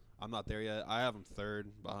 I'm not there yet. I have them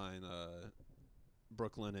third behind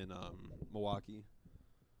Brooklyn and Milwaukee.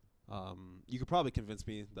 You could probably convince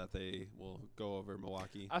me that they will go over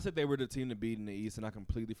Milwaukee. I said they were the team to beat in the East, and I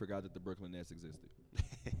completely forgot that the Brooklyn Nets existed.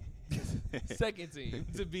 Second team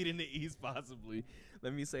to beat in the East, possibly.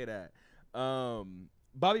 Let me say that.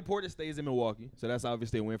 Bobby Portis stays in Milwaukee, so that's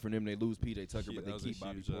obviously a win for them. They lose P.J. Tucker, but they keep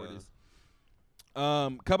Bobby Portis.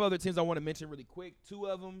 Couple other teams I want to mention really quick. Two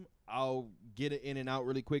of them, I'll get it in and out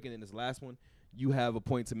really quick, and then this last one, you have a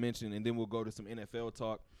point to mention, and then we'll go to some NFL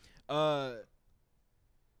talk.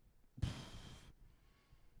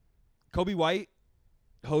 Kobe White,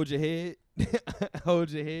 hold your head.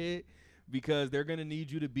 Hold your head, because they're going to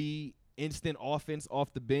need you to be instant offense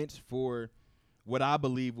off the bench for what I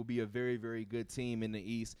believe will be a very, very good team in the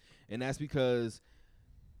East. And that's because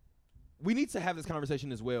we need to have this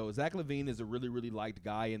conversation as well. Zach LaVine is a really, really liked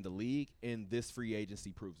guy in the league, and this free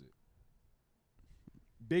agency proves it.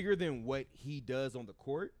 Bigger than what he does on the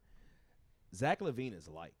court, Zach LaVine is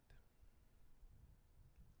liked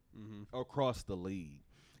across the league.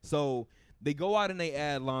 So they go out and they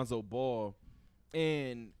add Lonzo Ball.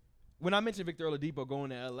 And when I mentioned Victor Oladipo going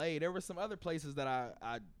to L.A., there were some other places that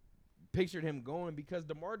I pictured him going, because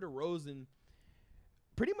DeMar DeRozan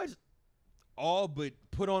pretty much all but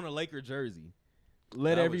put on a Laker jersey.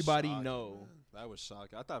 Let everybody know That was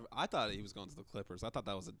shocking. I thought he was going to the Clippers. I thought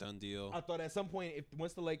that was a done deal. I thought at some point,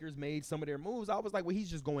 once the Lakers made some of their moves, I was like, well, he's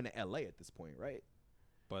just going to LA at this point, right?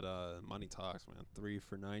 But money talks, man. 3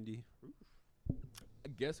 for $90.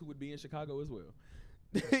 Guess who would be in Chicago as well?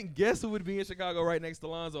 Guess who would be in Chicago right next to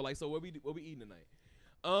Lonzo? Like, so what we eating tonight?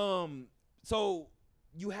 So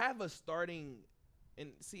you have a starting,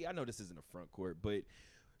 and see, I know this isn't a front court, but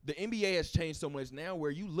the NBA has changed so much now where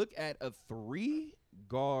you look at a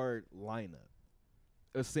 3-guard lineup,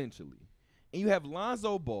 essentially, and you have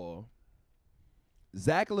Lonzo Ball,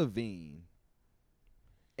 Zach LaVine,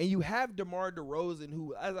 and you have DeMar DeRozan,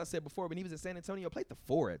 who, as I said before, when he was in San Antonio, played the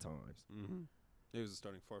 4 at times. Mm-hmm. He was a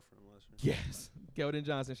starting 4 for him last year. Yes. Keldon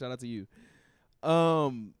Johnson, shout out to you.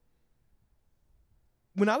 When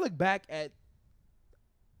I look back at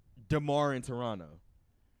DeMar in Toronto,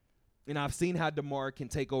 and I've seen how DeMar can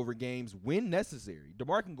take over games when necessary.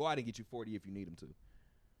 DeMar can go out and get you 40 if you need him to.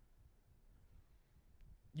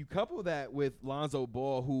 You couple that with Lonzo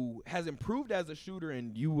Ball, who has improved as a shooter,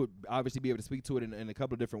 and you would obviously be able to speak to it in a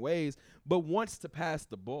couple of different ways, but wants to pass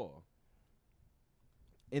the ball.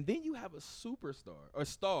 And then you have a superstar, a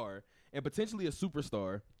star, and potentially a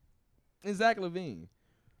superstar in Zach LaVine.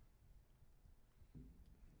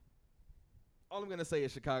 All I'm going to say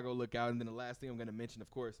is Chicago, look out. And then the last thing I'm going to mention, of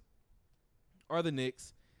course, are the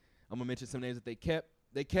Knicks. I'm going to mention some names that they kept.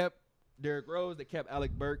 They kept Derrick Rose. They kept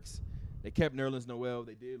Alec Burks. They kept Nerlens Noel.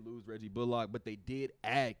 They did lose Reggie Bullock, but they did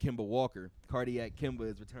add Kemba Walker. Cardiac Kemba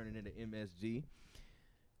is returning into MSG.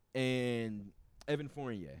 And Evan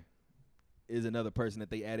Fournier is another person that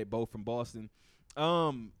they added, both from Boston.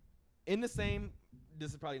 In the same,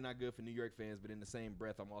 this is probably not good for New York fans, but in the same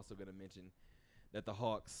breath, I'm also going to mention that the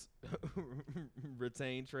Hawks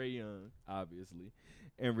retained Trae Young, obviously,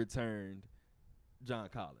 and returned John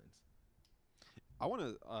Collins. I want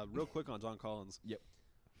to, real quick on John Collins. Yep.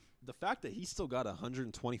 The fact that he still got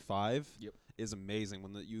 125 Yep. is amazing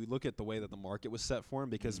when you look at the way that the market was set for him,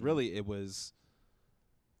 because really it was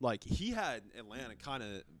like he had Atlanta kind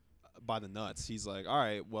of by the nuts. He's like, all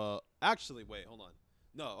right, well, actually, wait, hold on.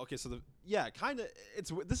 No, okay, so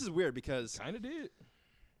this is weird because Kind of did.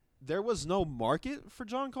 there was no market for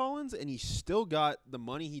John Collins, and he still got the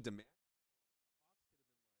money he demanded.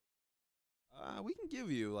 We can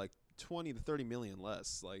give you like 20 to 30 million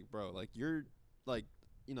less. Like, bro, like you're like,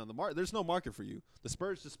 you know, there's no market for you. The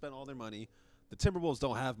Spurs just spent all their money. The Timberwolves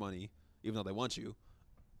don't have money, even though they want you.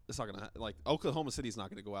 It's not gonna like Oklahoma City's not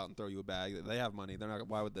gonna go out and throw you a bag. They have money. They're not.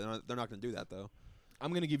 Why would they? They're not gonna do that though. I'm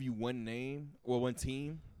going to give you one name or one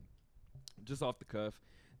team, just off the cuff,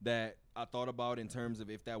 that I thought about in terms of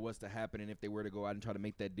if that was to happen and if they were to go out and try to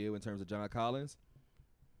make that deal in terms of John Collins.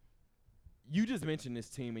 You just mentioned this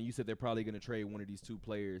team, and you said they're probably going to trade one of these two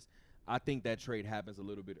players. I think that trade happens a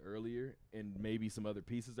little bit earlier, and maybe some other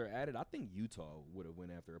pieces are added. I think Utah would have went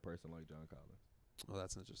after a person like John Collins. Oh,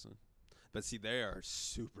 that's interesting. But see, they are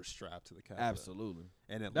super strapped to the cap. Absolutely.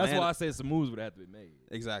 And Atlanta, that's why I said some moves would have to be made.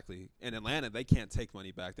 Exactly. In Atlanta, they can't take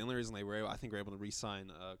money back. The only reason they were, I think, able to re-sign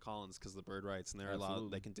Collins because of the bird rights, and they're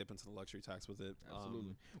allowed. They can dip into the luxury tax with it.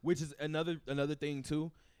 Absolutely. Which is another thing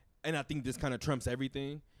too, and I think this kind of trumps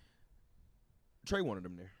everything. Trey wanted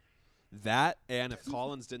him there. That, and if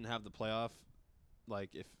Collins didn't have the playoff,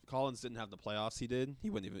 like if Collins didn't have the playoffs, he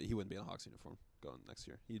wouldn't be in a Hawks uniform going next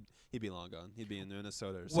year. He'd be long gone. He'd be in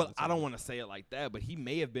Minnesota or something. Well, I don't want to say it like that, but he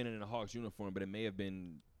may have been in a Hawks uniform, but it may have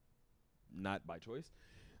been not by choice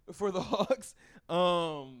for the Hawks.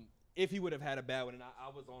 If he would have had a bad one, and I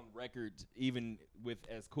was on record, even with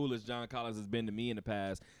as cool as John Collins has been to me in the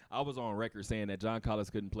past, I was on record saying that John Collins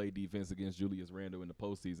couldn't play defense against Julius Randle in the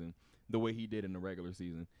postseason the way he did in the regular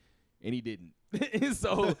season. And he didn't.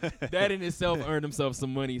 So that in itself earned himself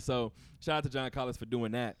some money. So shout out to John Collins for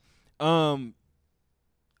doing that. And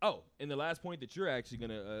the last point that you're actually going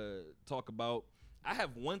to talk about, I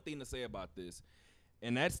have one thing to say about this,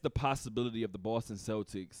 and that's the possibility of the Boston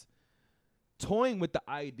Celtics toying with the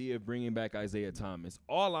idea of bringing back Isaiah Thomas.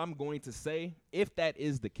 All I'm going to say, if that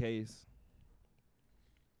is the case,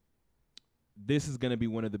 this is going to be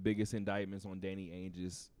one of the biggest indictments on Danny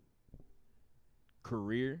Ainge's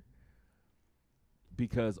career,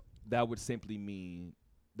 because that would simply mean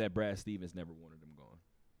that Brad Stevens never wanted him gone.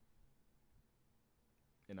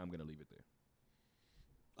 And I'm going to leave it there.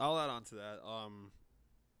 I'll add on to that.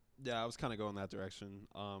 Yeah, I was kind of going that direction.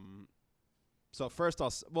 So first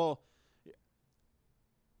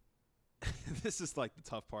this is like the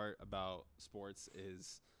tough part about sports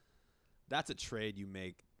is that's a trade you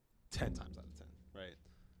make 10 times out of 10, right?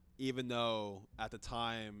 Even though at the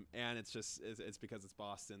time, and it's because it's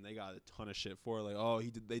Boston, they got a ton of shit for it. Like, oh,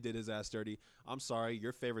 they did his ass dirty. I'm sorry,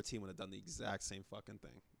 your favorite team would have done the exact same fucking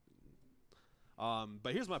thing.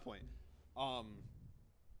 But here's my point.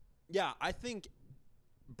 Yeah, I think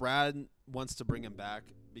Brad wants to bring him back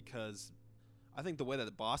because I think the way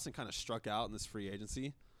that Boston kind of struck out in this free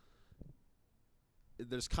agency,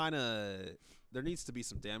 there needs to be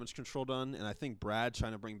some damage control done, and I think Brad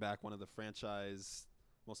trying to bring back one of the franchise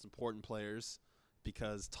most important players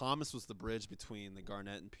because Thomas was the bridge between the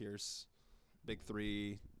Garnett and Pierce Big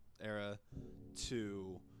Three era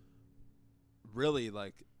to really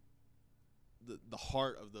like the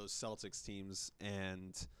heart of those Celtics teams.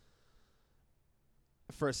 And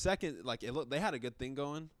for a second, like they had a good thing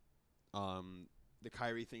going. The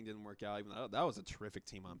Kyrie thing didn't work out, even though that was a terrific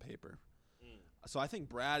team on paper. So I think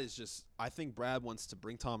Brad wants to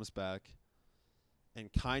bring Thomas back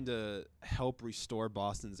and kind of help restore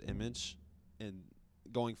Boston's image and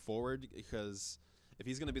going forward, because if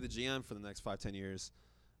he's going to be the GM for the next 5-10 years,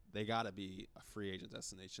 they got to be a free agent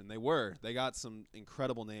destination. They got some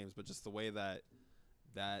incredible names, but just the way that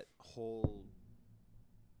whole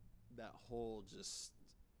just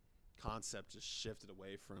concept just shifted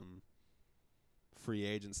away from free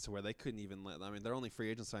agents to where they couldn't even their only free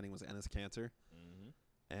agent signing was Enes Kanter.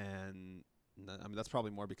 And I mean, that's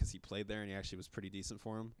probably more because he played there and he actually was pretty decent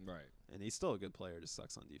for him. Right. And he's still a good player, just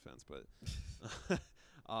sucks on defense. But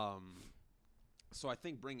so I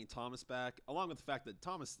think bringing Thomas back, along with the fact that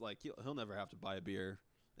Thomas, like, he'll never have to buy a beer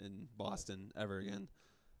in Boston ever again.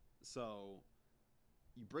 So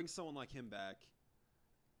you bring someone like him back,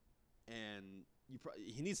 and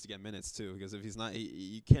he needs to get minutes too, because if he's not,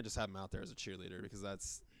 you can't just have him out there as a cheerleader, because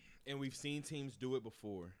that's. And we've seen teams do it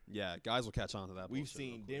before. Yeah, guys will catch on to that. We've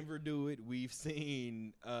seen Denver do it. We've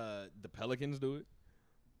seen the Pelicans do it.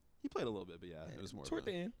 He played a little bit, but yeah, it was more toward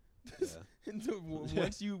the end. Yeah.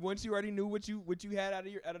 once you already knew what you had out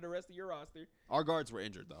of the rest of your roster. Our guards were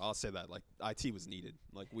injured though. I'll say that. Like, IT was needed.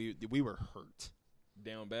 Like, we were hurt.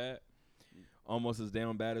 Down bad. Almost as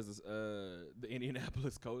down bad as the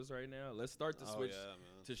Indianapolis Colts right now. Let's start to switch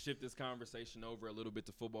to shift this conversation over a little bit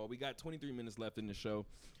to football. We got 23 minutes left in the show,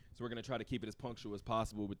 so we're going to try to keep it as punctual as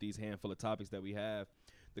possible with these handful of topics that we have.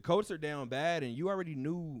 The Colts are down bad, and you already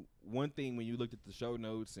knew one thing when you looked at the show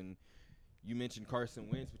notes, and you mentioned Carson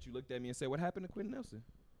Wentz, but you looked at me and said, what happened to Quentin Nelson?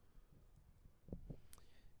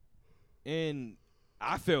 And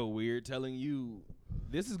I felt weird telling you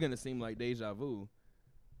this is going to seem like deja vu,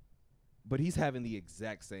 but he's having the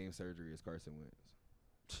exact same surgery as Carson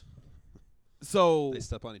Wentz. So they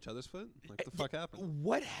step on each other's foot? Like, the fuck happened?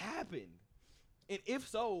 What happened? And if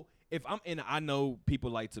so, I know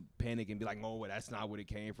people like to panic and be like, oh, well, that's not what it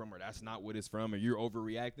came from, or that's not what it's from, or you're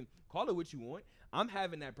overreacting. Call it what you want. I'm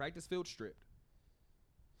having that practice field stripped.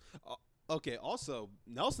 Okay, also,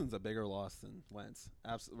 Nelson's a bigger loss than Wentz.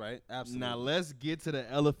 Right? Absolutely. Now, let's get to the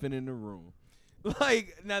elephant in the room.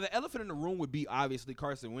 Now, the elephant in the room would be obviously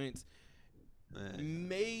Carson Wentz.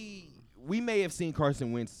 We may have seen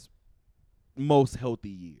Carson Wentz most healthy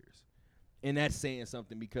years, and that's saying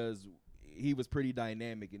something because he was pretty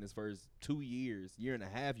dynamic in his first 2 years, year and a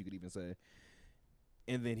half, you could even say,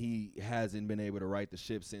 and then he hasn't been able to right the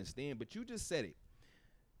ship since then. But you just said it.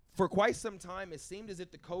 For quite some time, it seemed as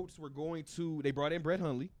if the Colts were going to – they brought in Brett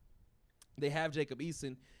Hundley. They have Jacob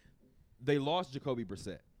Eason. They lost Jacoby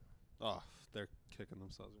Brissett. Oh, they're kicking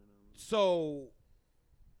themselves right now. So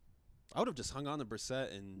I would have just hung on to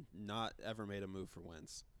Brissett and not ever made a move for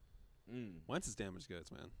Wentz. Wentz is damaged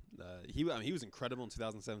goods, man. He was incredible in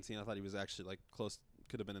 2017. I thought he was actually like close,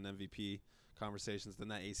 could have been in MVP conversations. Then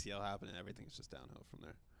that ACL happened, and everything's just downhill from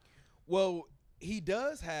there. Well, he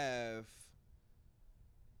does have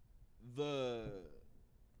the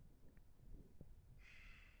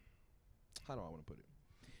how do I want to put it?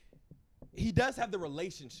 He does have the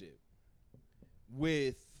relationship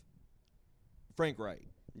with Frank Wright.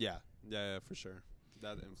 Yeah, for sure.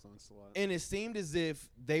 That influenced a lot. And it seemed as if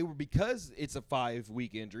they were, because it's a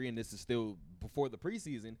 5-week injury and this is still before the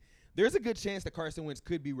preseason, there's a good chance that Carson Wentz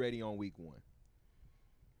could be ready on week 1.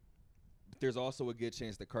 But there's also a good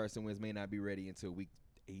chance that Carson Wentz may not be ready until week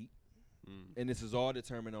 8. And this is all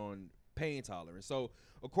determined on pain tolerance. So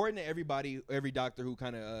according to every doctor who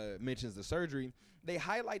kind of mentions the surgery, they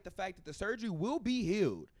highlight the fact that the surgery will be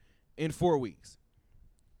healed in 4 weeks.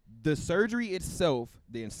 The surgery itself,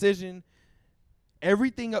 the incision,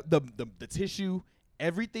 everything, the tissue,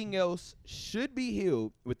 everything else should be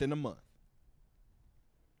healed within a month.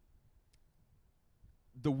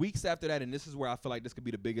 The weeks after that, and this is where I feel like this could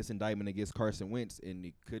be the biggest indictment against Carson Wentz, and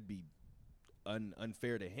it could be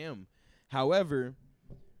unfair to him. However,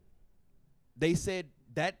 they said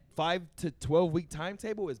that 5 to 12 week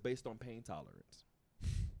timetable is based on pain tolerance.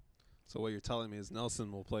 So what you're telling me is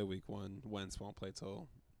Nelson will play week 1, Wentz won't play till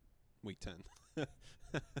week 10.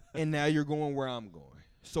 And now you're going where I'm going.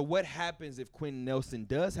 So what happens if Quentin Nelson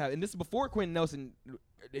does have, and this is before Quentin Nelson,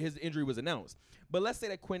 his injury was announced, but let's say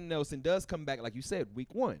that Quentin Nelson does come back, like you said,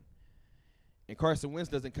 week 1, and Carson Wentz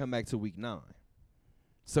doesn't come back till week 9.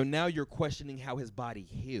 So now you're questioning how his body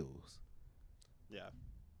heals. Yeah.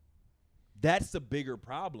 That's a bigger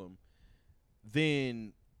problem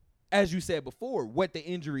than, as you said before, what the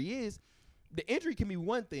injury is. The injury can be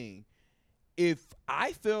one thing. If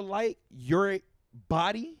I feel like your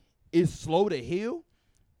body is slow to heal,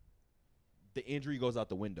 the injury goes out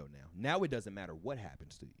the window now. Now it doesn't matter what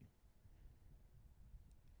happens to you.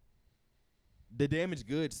 The damaged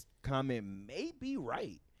goods comment may be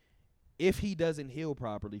right if he doesn't heal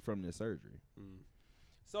properly from this surgery.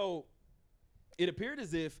 So it appeared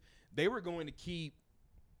as if they were going to keep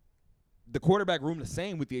the quarterback room the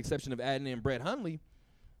same with the exception of adding in Brett Hundley.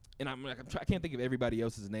 And I can't think of everybody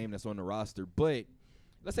else's name that's on the roster, but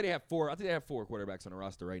let's say they have 4. I think they have 4 quarterbacks on the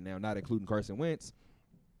roster right now, not including Carson Wentz.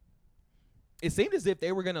 It seemed as if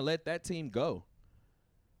they were going to let that team go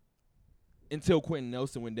until Quentin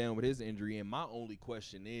Nelson went down with his injury. And my only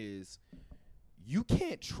question is, you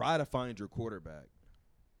can't try to find your quarterback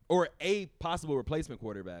or a possible replacement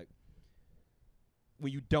quarterback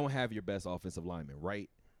when you don't have your best offensive lineman,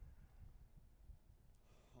 right?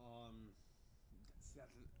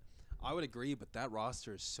 I would agree, but that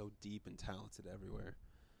roster is so deep and talented everywhere.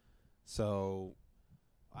 So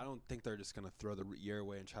I don't think they're just going to throw the year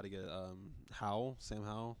away and try to get Sam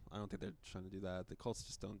Howell. I don't think they're trying to do that. The Colts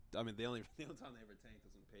just don't. I mean, the only time they ever tanked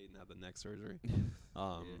was when Peyton had the neck surgery.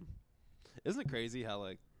 Isn't it crazy how,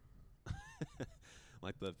 like,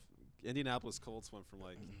 like the Indianapolis Colts went from,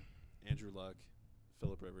 like, Andrew Luck,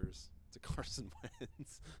 Phillip Rivers to Carson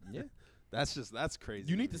Wentz? Yeah. That's crazy.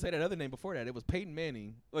 You need to say that other name before that. It was Peyton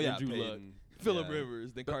Manning, Andrew Luck, Phillip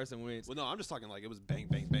Rivers, then Carson Wentz. Well, no, I'm just talking like it was bang,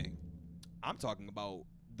 bang, bang. I'm talking about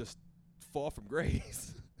the fall from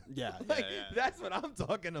grace. Yeah, like, that's what I'm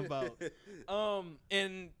talking about.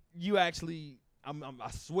 And you actually, I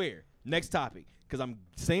swear, next topic, because I'm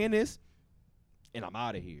saying this, and I'm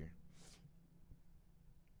out of here.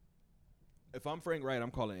 If I'm Frank Wright, I'm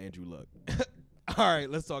calling Andrew Luck. All right,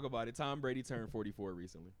 let's talk about it. Tom Brady turned 44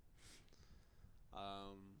 recently.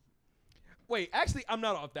 Wait, actually, I'm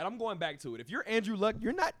not off that. I'm going back to it. If you're Andrew Luck,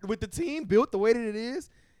 you're not with the team built the way that it is,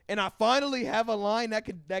 and I finally have a line that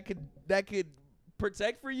could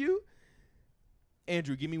protect for you.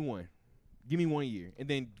 Andrew, give me 1 year, and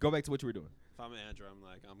then go back to what you were doing. If I'm Andrew,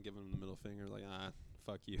 I'm giving him the middle finger, like,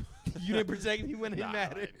 fuck you. You didn't protect me when it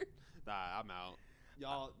mattered. I'm out.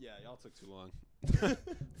 Y'all took too long.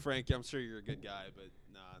 Frank, I'm sure you're a good guy, but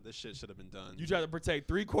this shit should have been done. You tried to protect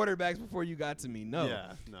 3 quarterbacks before you got to me. No.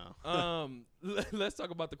 Yeah, no. Let's talk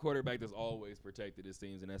about the quarterback that's always protected, it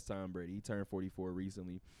seems, and that's Tom Brady. He turned 44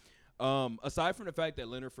 recently. Aside from the fact that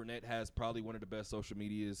Leonard Fournette has probably one of the best social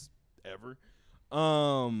medias ever,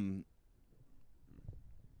 why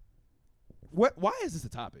is this a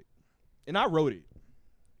topic? And I wrote it.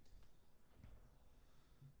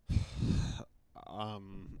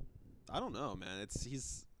 I don't know, man.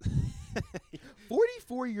 He's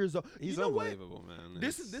 44 years old. He's you know unbelievable, man.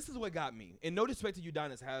 This is what got me. And no disrespect to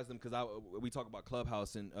Udonis Haslam, because we talk about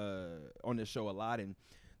Clubhouse and on this show a lot. And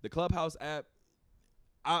the Clubhouse app,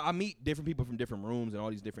 I meet different people from different rooms and all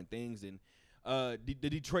these different things. And the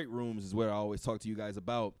Detroit rooms is what I always talk to you guys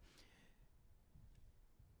about.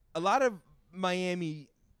 A lot of Miami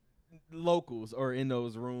locals are in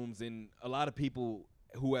those rooms, and a lot of people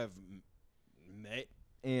who have met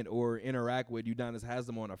and or interact with Udonis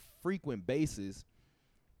Haslam on a frequent basis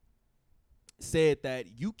said that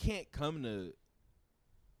you can't come to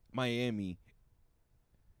Miami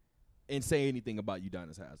and say anything about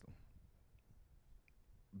Udonis Haslam,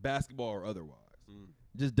 basketball or otherwise.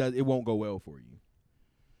 It won't go well for you.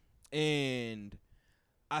 And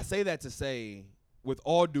I say that to say, with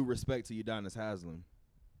all due respect to Udonis Haslam,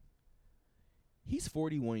 he's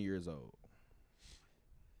 41 years old.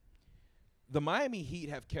 The Miami Heat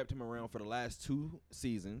have kept him around for the last 2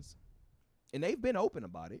 seasons, and they've been open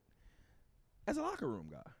about it as a locker room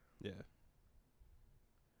guy. Yeah.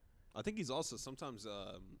 I think he's also sometimes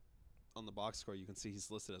on the box score you can see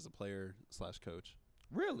he's listed as a player/coach.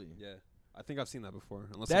 Really? Yeah. I think I've seen that before.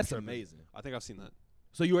 That's amazing. I think I've seen that.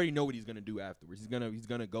 So you already know what he's gonna do afterwards. He's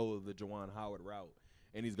gonna go the Juwan Howard route,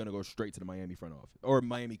 and he's gonna go straight to the Miami front office or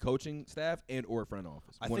Miami coaching staff and or front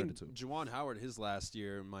office. I One think of the 2. Juwan Howard, his last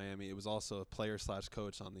year in Miami, it was also a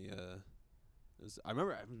player/coach on the. I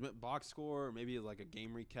remember box score, or maybe like a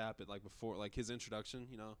game recap. Before his introduction,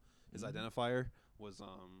 his identifier was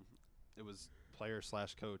it was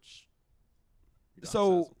player/coach.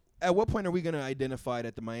 So At what point are we gonna identify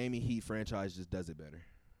that the Miami Heat franchise just does it better?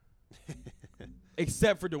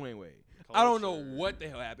 Except for Dwayne Wade. I don't know what the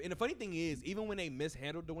hell happened. And the funny thing is, even when they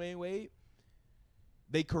mishandled Dwayne Wade,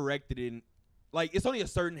 they corrected it. Like it's only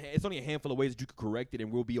a handful of ways that you could correct it,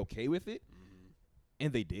 and we'll be okay with it.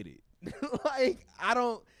 And they did it. Like I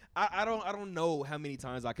don't know how many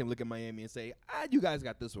times I can look at Miami and say, you guys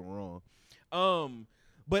got this one wrong.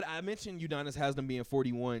 But I mentioned Udonis Haslam being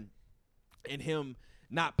 41, and him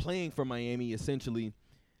not playing for Miami. Essentially,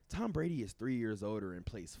 Tom Brady is 3 years older and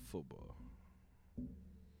plays football.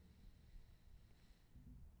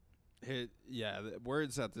 The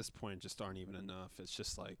words at this point just aren't even enough. It's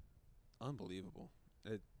just like unbelievable.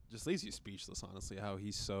 It just leaves you speechless, honestly, how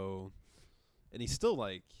he's so, and he's still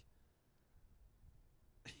like,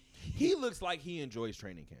 he looks like he enjoys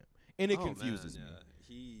training camp, and it confuses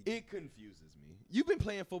me. It confuses me. You've been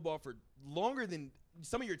playing football for longer than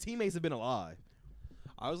some of your teammates have been alive.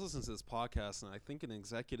 I was listening to this podcast, and I think an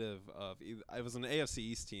executive of it was an AFC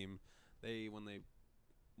East team. When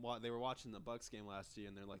they were watching the Bucs game last year,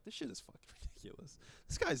 and they're like, "This shit is fucking ridiculous.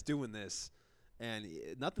 This guy's doing this, and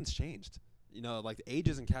nothing's changed. You know, like the age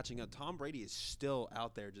isn't catching up. Tom Brady is still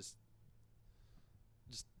out there, just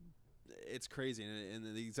it's crazy."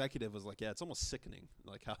 And the executive was like, "Yeah, it's almost sickening.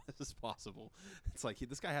 Like, how is this possible? It's like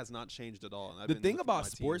this guy has not changed at all." And the thing about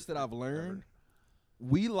sports that I've learned,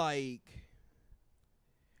 we like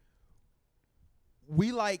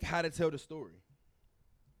how to tell the story.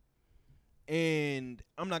 And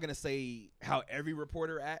I'm not going to say how every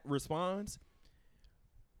reporter responds,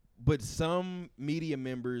 but some media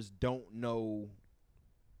members don't know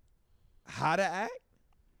how to act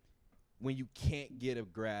when you can't get a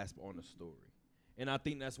grasp on the story. And I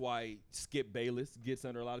think that's why Skip Bayless gets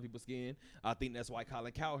under a lot of people's skin. I think that's why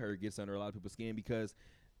Colin Cowherd gets under a lot of people's skin, because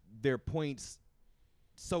their points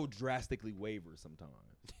so drastically waver sometimes.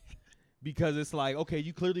 Because it's like, okay,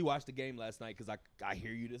 you clearly watched the game last night because I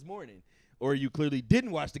hear you this morning. Or you clearly didn't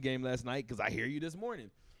watch the game last night because I hear you this morning.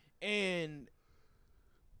 And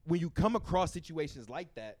when you come across situations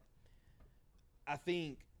like that, I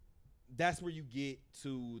think that's where you get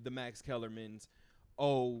to the Max Kellermans,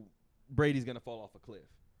 Brady's going to fall off a cliff.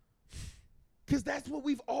 Because that's what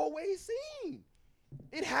we've always seen.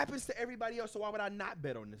 It happens to everybody else, so why would I not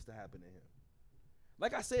bet on this to happen to him?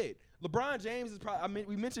 Like I said, LeBron James is probably,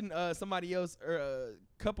 we mentioned somebody else a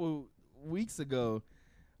couple weeks ago,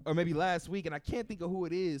 or maybe last week, and I can't think of who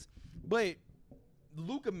it is, but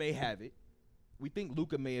Luka may have it. We think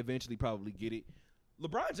Luka may eventually probably get it.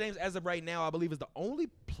 LeBron James, as of right now, I believe is the only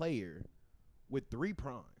player with 3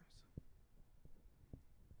 primes.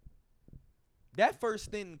 That first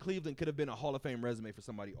stint in Cleveland could have been a Hall of Fame resume for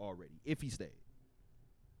somebody already, if he stayed.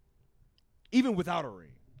 Even without a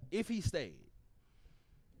ring, if he stayed.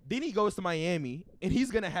 Then he goes to Miami, and he's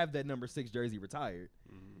going to have that number 6 jersey retired.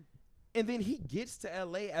 Mm-hmm. And then he gets to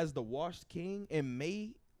L.A. as the washed king and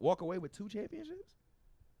may walk away with 2 championships?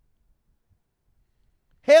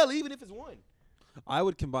 Hell, even if it's 1. I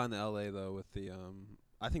would combine the L.A., though, with the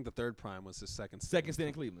I think the 3rd prime was his second stint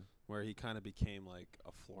in Cleveland, where he kind of became like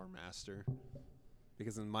a floor master.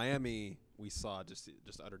 Because in Miami, we saw just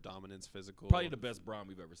utter dominance, physical. Probably the best Bron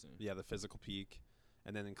we've ever seen. Yeah, the physical peak.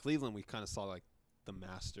 And then in Cleveland, we kind of saw like the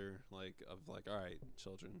master, all right,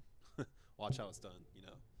 children, watch how it's done, you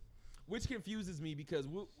know. Which confuses me because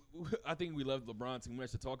I think we love LeBron too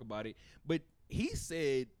much to talk about it. But he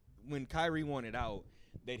said when Kyrie wanted out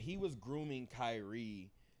that he was grooming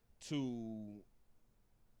Kyrie to,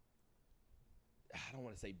 I don't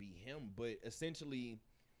want to say be him, but essentially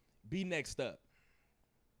be next up.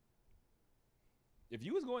 If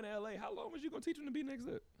you was going to L.A., how long was you going to teach him to be next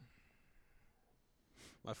up?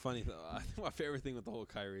 I think my favorite thing with the whole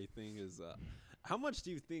Kyrie thing is how much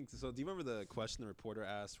do you think? So do you remember the question the reporter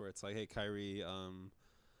asked where it's like, hey, Kyrie,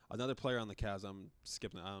 another player on the Cavs, I'm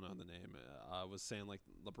skipping, I don't know the name, was saying like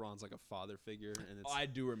LeBron's like a father figure. And it's, I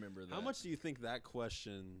do remember that. How much do you think that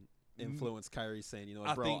question influenced Kyrie saying, you know,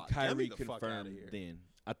 I bro, think Kyrie get me the confirmed fuck outta here. then.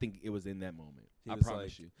 I think it was in that moment. He I was promise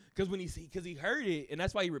like, you. Because he heard it, and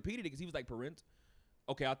that's why he repeated it, because he was like, parent.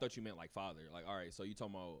 Okay, I thought you meant like father. Like, all right, so you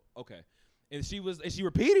talking about, okay. And she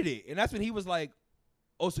repeated it, and that's when he was like,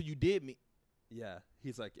 "Oh, so you did me?" Yeah,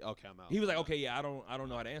 he's like, "Okay, I'm out." He was like, "Okay, yeah, I don't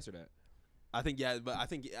know how to answer that." I think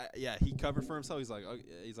he covered for himself. He's like,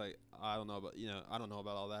 I don't know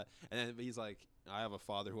about all that. And then he's like, I have a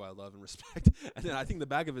father who I love and respect. And then I think the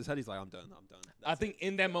back of his head, he's like, I'm done. I think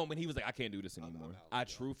in that moment he was like, I can't do this anymore. I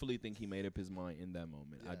truthfully think he made up his mind in that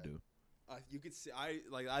moment. Yeah. I do. You could see,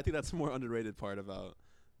 I think that's the more underrated part about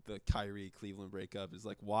the Kyrie Cleveland breakup is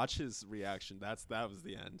like watch his reaction. That was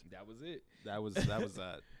the end. That was it. That was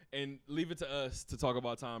that. and leave it to us to talk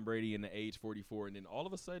about Tom Brady and the age 44, and then all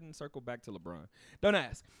of a sudden circle back to LeBron. Don't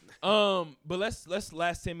ask. But let's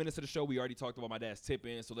last 10 minutes of the show. We already talked about my dad's tip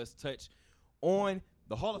in, so let's touch on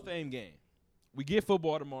the Hall of Fame game. We get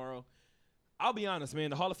football tomorrow. I'll be honest, man.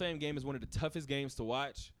 The Hall of Fame game is one of the toughest games to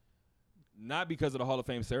watch. Not because of the Hall of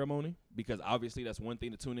Fame ceremony, because obviously that's one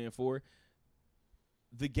thing to tune in for.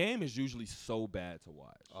 The game is usually so bad to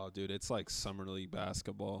watch. Oh, dude, it's like summer league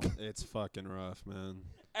basketball. It's fucking rough, man.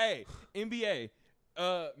 Hey, NBA,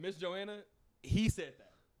 Miss Joanna, he said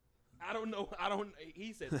that.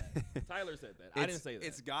 He said that. Tyler said that. I didn't say that.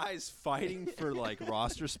 It's guys fighting for, like,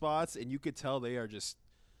 roster spots, and you could tell they are just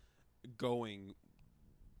going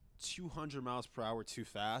 200 miles per hour too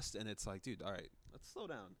fast, and it's like, dude, all right, let's slow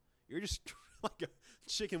down. You're just like a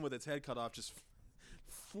chicken with its head cut off, just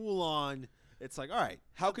full on. It's like, all right.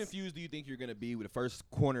 How confused do you think you're going to be with the first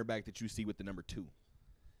cornerback that you see with the number 2?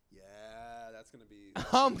 Yeah, that's going to be.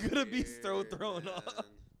 I'm going to be so thrown off.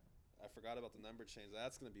 I forgot about the number change.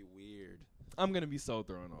 That's going to be weird. I'm going to be so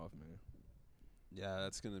thrown off, man. Yeah,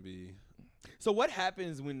 that's going to be. So what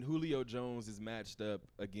happens when Julio Jones is matched up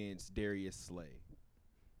against Darius Slay?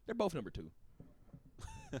 They're both number 2.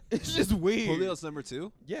 It's just weird. Julio's number 2?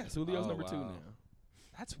 Yes, Julio's number 2 now.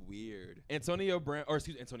 That's weird. Excuse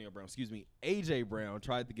me, AJ Brown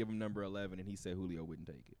tried to give him number 11, and he said Julio wouldn't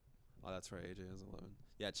take it. Oh, that's right. AJ has 11.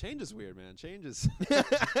 Yeah, change is weird, man. Change is weird.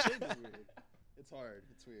 It's hard.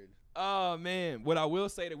 It's weird. Oh man, what I will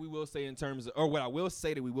say that we will see in terms of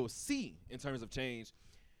change.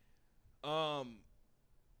 I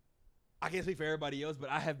can't speak for everybody else, but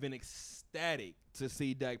I have been ecstatic to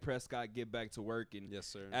see Dak Prescott get back to work, and yes,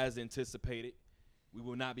 sir. As anticipated, we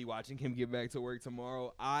will not be watching him get back to work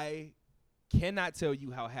tomorrow. I cannot tell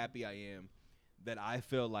you how happy I am that I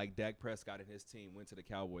feel like Dak Prescott and his team went to the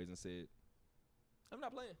Cowboys and said, I'm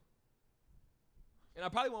not playing. And I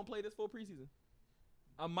probably won't play this full preseason.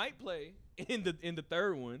 I might play in the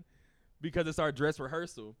third one because it's our dress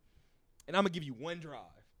rehearsal, and I'm going to give you one drive.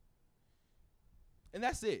 And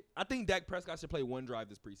that's it. I think Dak Prescott should play one drive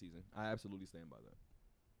this preseason. I absolutely stand by that.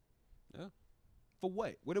 Yeah. For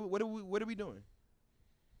what? What are we doing?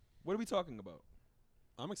 What are we talking about?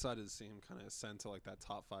 I'm excited to see him kind of ascend to like that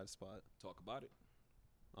top 5 spot. Talk about it.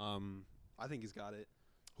 I think he's got it.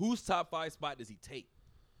 Whose top 5 spot does he take?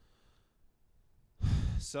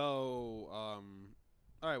 So, all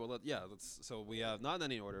right. Well, let's. So we have not in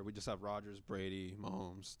any order. We just have Rodgers, Brady,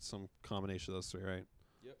 Mahomes, some combination of those 3, right?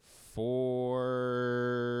 Yep. For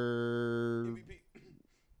MVP.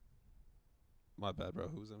 My bad, bro.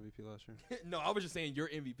 Who was MVP last year? No, I was just saying you're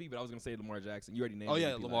MVP, but I was gonna say Lamar Jackson. You already named. Oh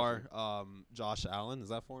yeah, MVP Lamar. Josh Allen. Is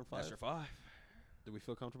that 4 and 5? That's your 5. Do we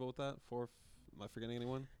feel comfortable with that? 4. Am I forgetting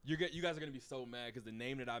anyone? You guys are gonna be so mad because the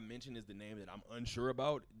name that I mentioned is the name that I'm unsure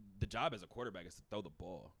about. The job as a quarterback is to throw the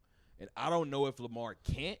ball, and I don't know if Lamar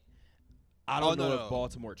can't. I don't know if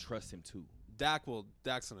Baltimore trusts him too. Dak's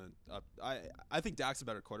gonna. I think Dak's a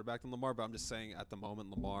better quarterback than Lamar, but I'm just saying at the moment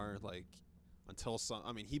Lamar, like,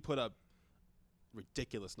 he put up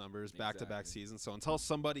ridiculous numbers back-to-back seasons. So until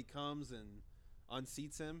somebody comes and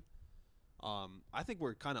unseats him, I think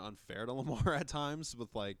we're kind of unfair to Lamar at times with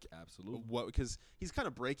like absolutely because he's kind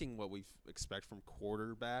of breaking what we expect from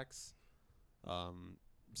quarterbacks.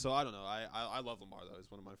 So I don't know. I love Lamar though.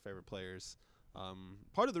 He's one of my favorite players.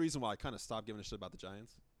 Part of the reason why I kind of stopped giving a shit about the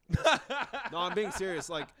Giants. No, I'm being serious.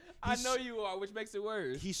 Like, I know you are, which makes it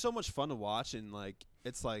worse. He's so much fun to watch, and like,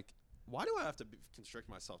 it's like, why do I have to constrict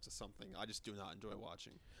myself to something I just do not enjoy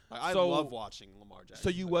watching? Like, I love watching Lamar Jackson. So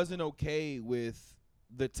you wasn't okay with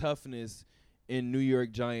the toughness in New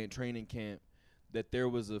York Giant training camp, that there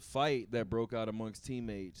was a fight that broke out amongst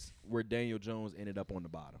teammates where Daniel Jones ended up on the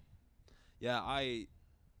bottom? Yeah,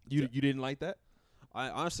 you didn't like that? I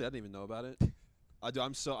honestly didn't even know about it. I've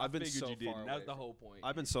been so far away. That's the whole point.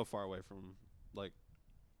 I've been so far away from like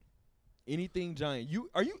anything Giant.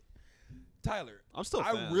 Tyler, I'm still a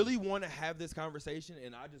fan. I really want to have this conversation,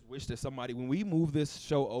 and I just wish that somebody, when we move this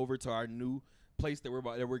show over to our new place that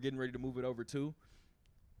we're getting ready to move it over to,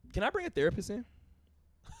 can I bring a therapist in?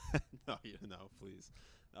 No, please.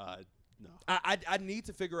 No. I need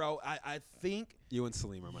to figure out. I think you and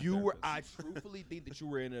Salim are my therapist. I truthfully think that you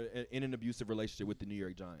were in an abusive relationship with the New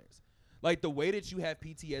York Giants. Like the way that you have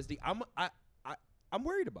PTSD, I'm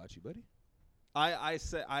worried about you, buddy. I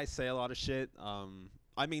say a lot of shit.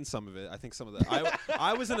 I mean some of it. I think some of the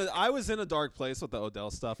I was in a dark place with the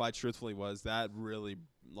Odell stuff. I truthfully was. That really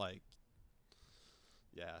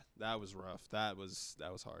that was rough. That was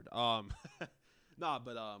hard. Nah,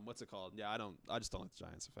 but what's it called? Yeah, I just don't let the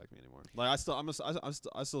Giants affect me anymore. Like I still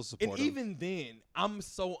support And them. even then, I'm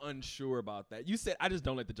so unsure about that. You said I just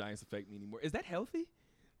don't let the Giants affect me anymore. Is that healthy?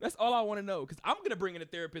 That's all I want to know, because I'm going to bring in a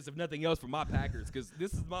therapist, if nothing else, for my Packers, because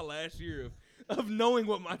this is my last year of knowing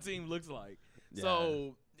what my team looks like. Yeah.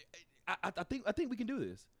 So I think we can do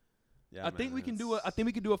this. Yeah, I think we can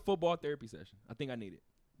do a football therapy session. I think I need it.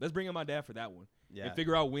 Let's bring in my dad for that one. Yeah. And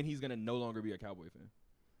figure out when he's going to no longer be a Cowboy fan.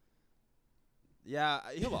 Yeah,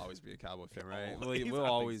 he'll always be a Cowboy fan, right? Always, We'll I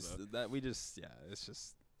think always so. it's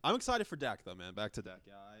just. I'm excited for Dak though, man. Back to Dak.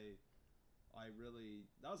 Yeah, I really.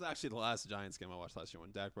 That was actually the last Giants game I watched last year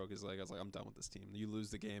when Dak broke his leg. I was like, I'm done with this team. You lose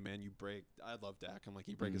the game, man. You break. I love Dak. I'm like,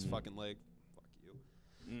 you break his fucking leg. Fuck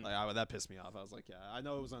you. Like that pissed me off. I was like, yeah, I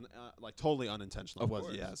know it was like totally unintentional. Of It was,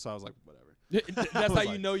 course. yeah. So I was like, whatever. That's how you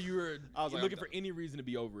like- know you were I was like, looking I'm for any reason to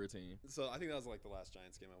be over a team. So I think that was like the last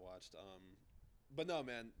Giants game I watched. But no,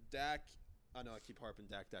 man, Dak. I know I keep harping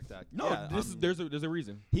Dak. No, Yeah, there's a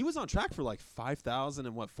reason. he was on track for like 5,000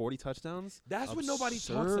 and 40 touchdowns. That's what nobody talks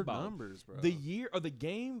Absurd about. Numbers, bro. The year or the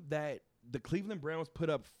game that the Cleveland Browns put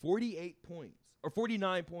up 48 points or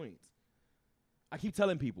 49 points. I keep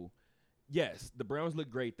telling people, yes, the Browns look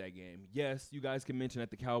great that game. Yes, you guys can mention that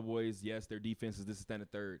the Cowboys, yes, their defense is this is and a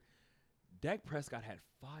third. Dak Prescott had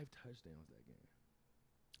 5 touchdowns that game.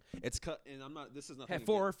 It's cut, and I'm not. This is nothing. Had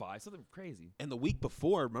 4 or 5, something crazy. And the week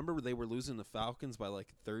before, remember they were losing the Falcons by like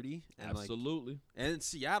 30. And Absolutely. And in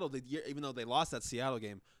Seattle, the year, even though they lost that Seattle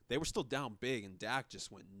game, they were still down big, and Dak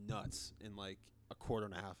just went nuts in like a quarter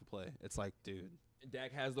and a half of play. It's like, dude.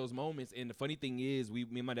 Dak has those moments, and the funny thing is, me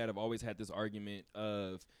and my dad have always had this argument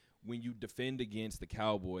of when you defend against the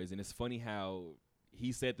Cowboys, and it's funny how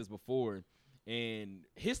he said this before, and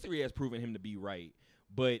history has proven him to be right.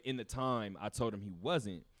 But in the time, I told him he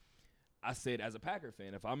wasn't. I said, as a Packer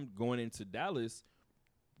fan, if I'm going into Dallas,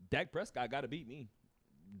 Dak Prescott got to beat me.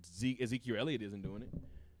 Ezekiel Elliott isn't doing it.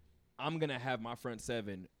 I'm going to have my front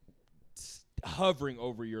seven hovering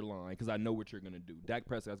over your line because I know what you're going to do. Dak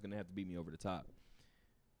Prescott's going to have to beat me over the top.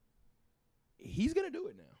 He's going to do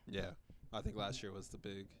it now. Yeah. I think last year was the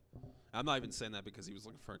big. I'm not even saying that because he was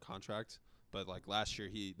looking for a contract, but like last year,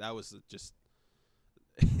 that was just.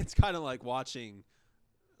 It's kind of like watching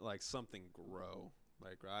like something grow.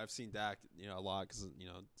 Like I've seen Dak, a lot because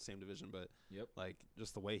same division, but like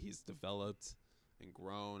just the way he's developed and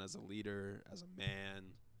grown as a leader, as a man.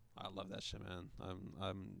 I love that shit, man. I'm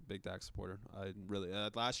a big Dak supporter. I really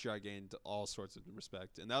last year I gained all sorts of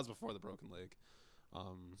respect, and that was before the broken leg.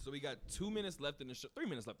 So we got 2 minutes left in the show, 3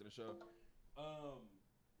 minutes left in the show.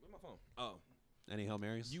 Where's my phone? Oh, any Hail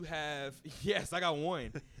Marys? You have yes, I got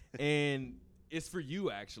one, and. It's for you,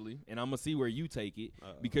 actually, and I'm going to see where you take it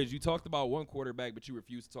because you talked about one quarterback, but you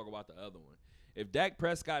refused to talk about the other one. If Dak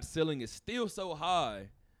Prescott's ceiling is still so high,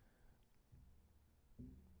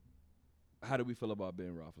 how do we feel about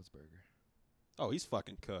Ben Roethlisberger? Oh, he's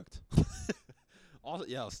fucking cooked. Also,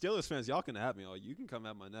 yeah, Steelers fans, y'all can at me. Oh, you can come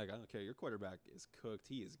at my neck. I don't care. Your quarterback is cooked.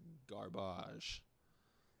 He is garbage.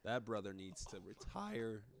 That brother needs to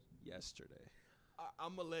retire yesterday.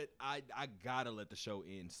 I'm gonna I gotta let the show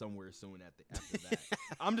end somewhere soon after that.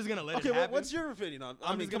 I'm just gonna let it Okay, happen. what's your opinion on?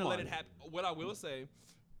 I'm just gonna let it happen. What I will say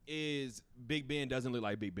is Big Ben doesn't look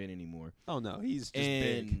like Big Ben anymore. Oh no, he's just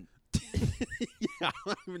big. Yeah, I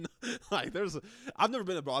don't even know. Like I've never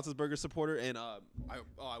been a Roethlisberger supporter, and I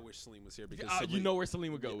wish Salim was here because you know where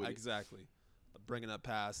Salim would go with it. Exactly. Bringing up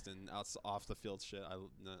past and off the field shit.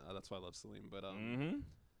 That's why I love Salim. But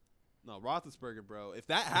no, Roethlisberger, bro. If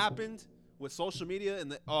that happened with social media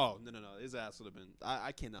and no, his ass would have been.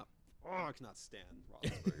 I cannot stand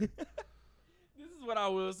Roethlisberger. This is what I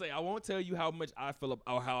will say. I won't tell you how much I feel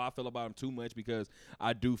or how I feel about him too much because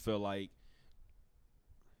I do feel like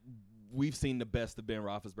we've seen the best of Ben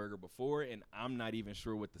Roethlisberger before, and I'm not even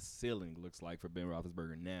sure what the ceiling looks like for Ben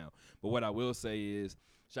Roethlisberger now. But what I will say is,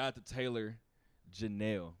 shout out to Taylor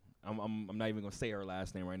Janelle. I'm not even gonna say her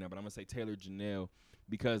last name right now, but I'm gonna say Taylor Janelle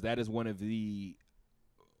because that is one of the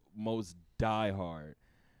most diehard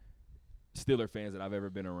Steeler fans that I've ever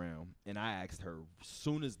been around. And I asked her as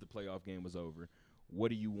soon as the playoff game was over, what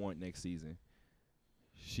do you want next season?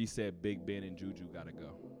 She said Big Ben and Juju got to go.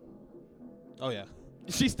 Oh, yeah.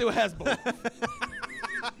 She still has both.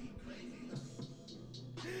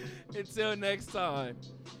 Until next time,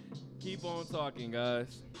 keep on talking,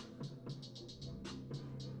 guys.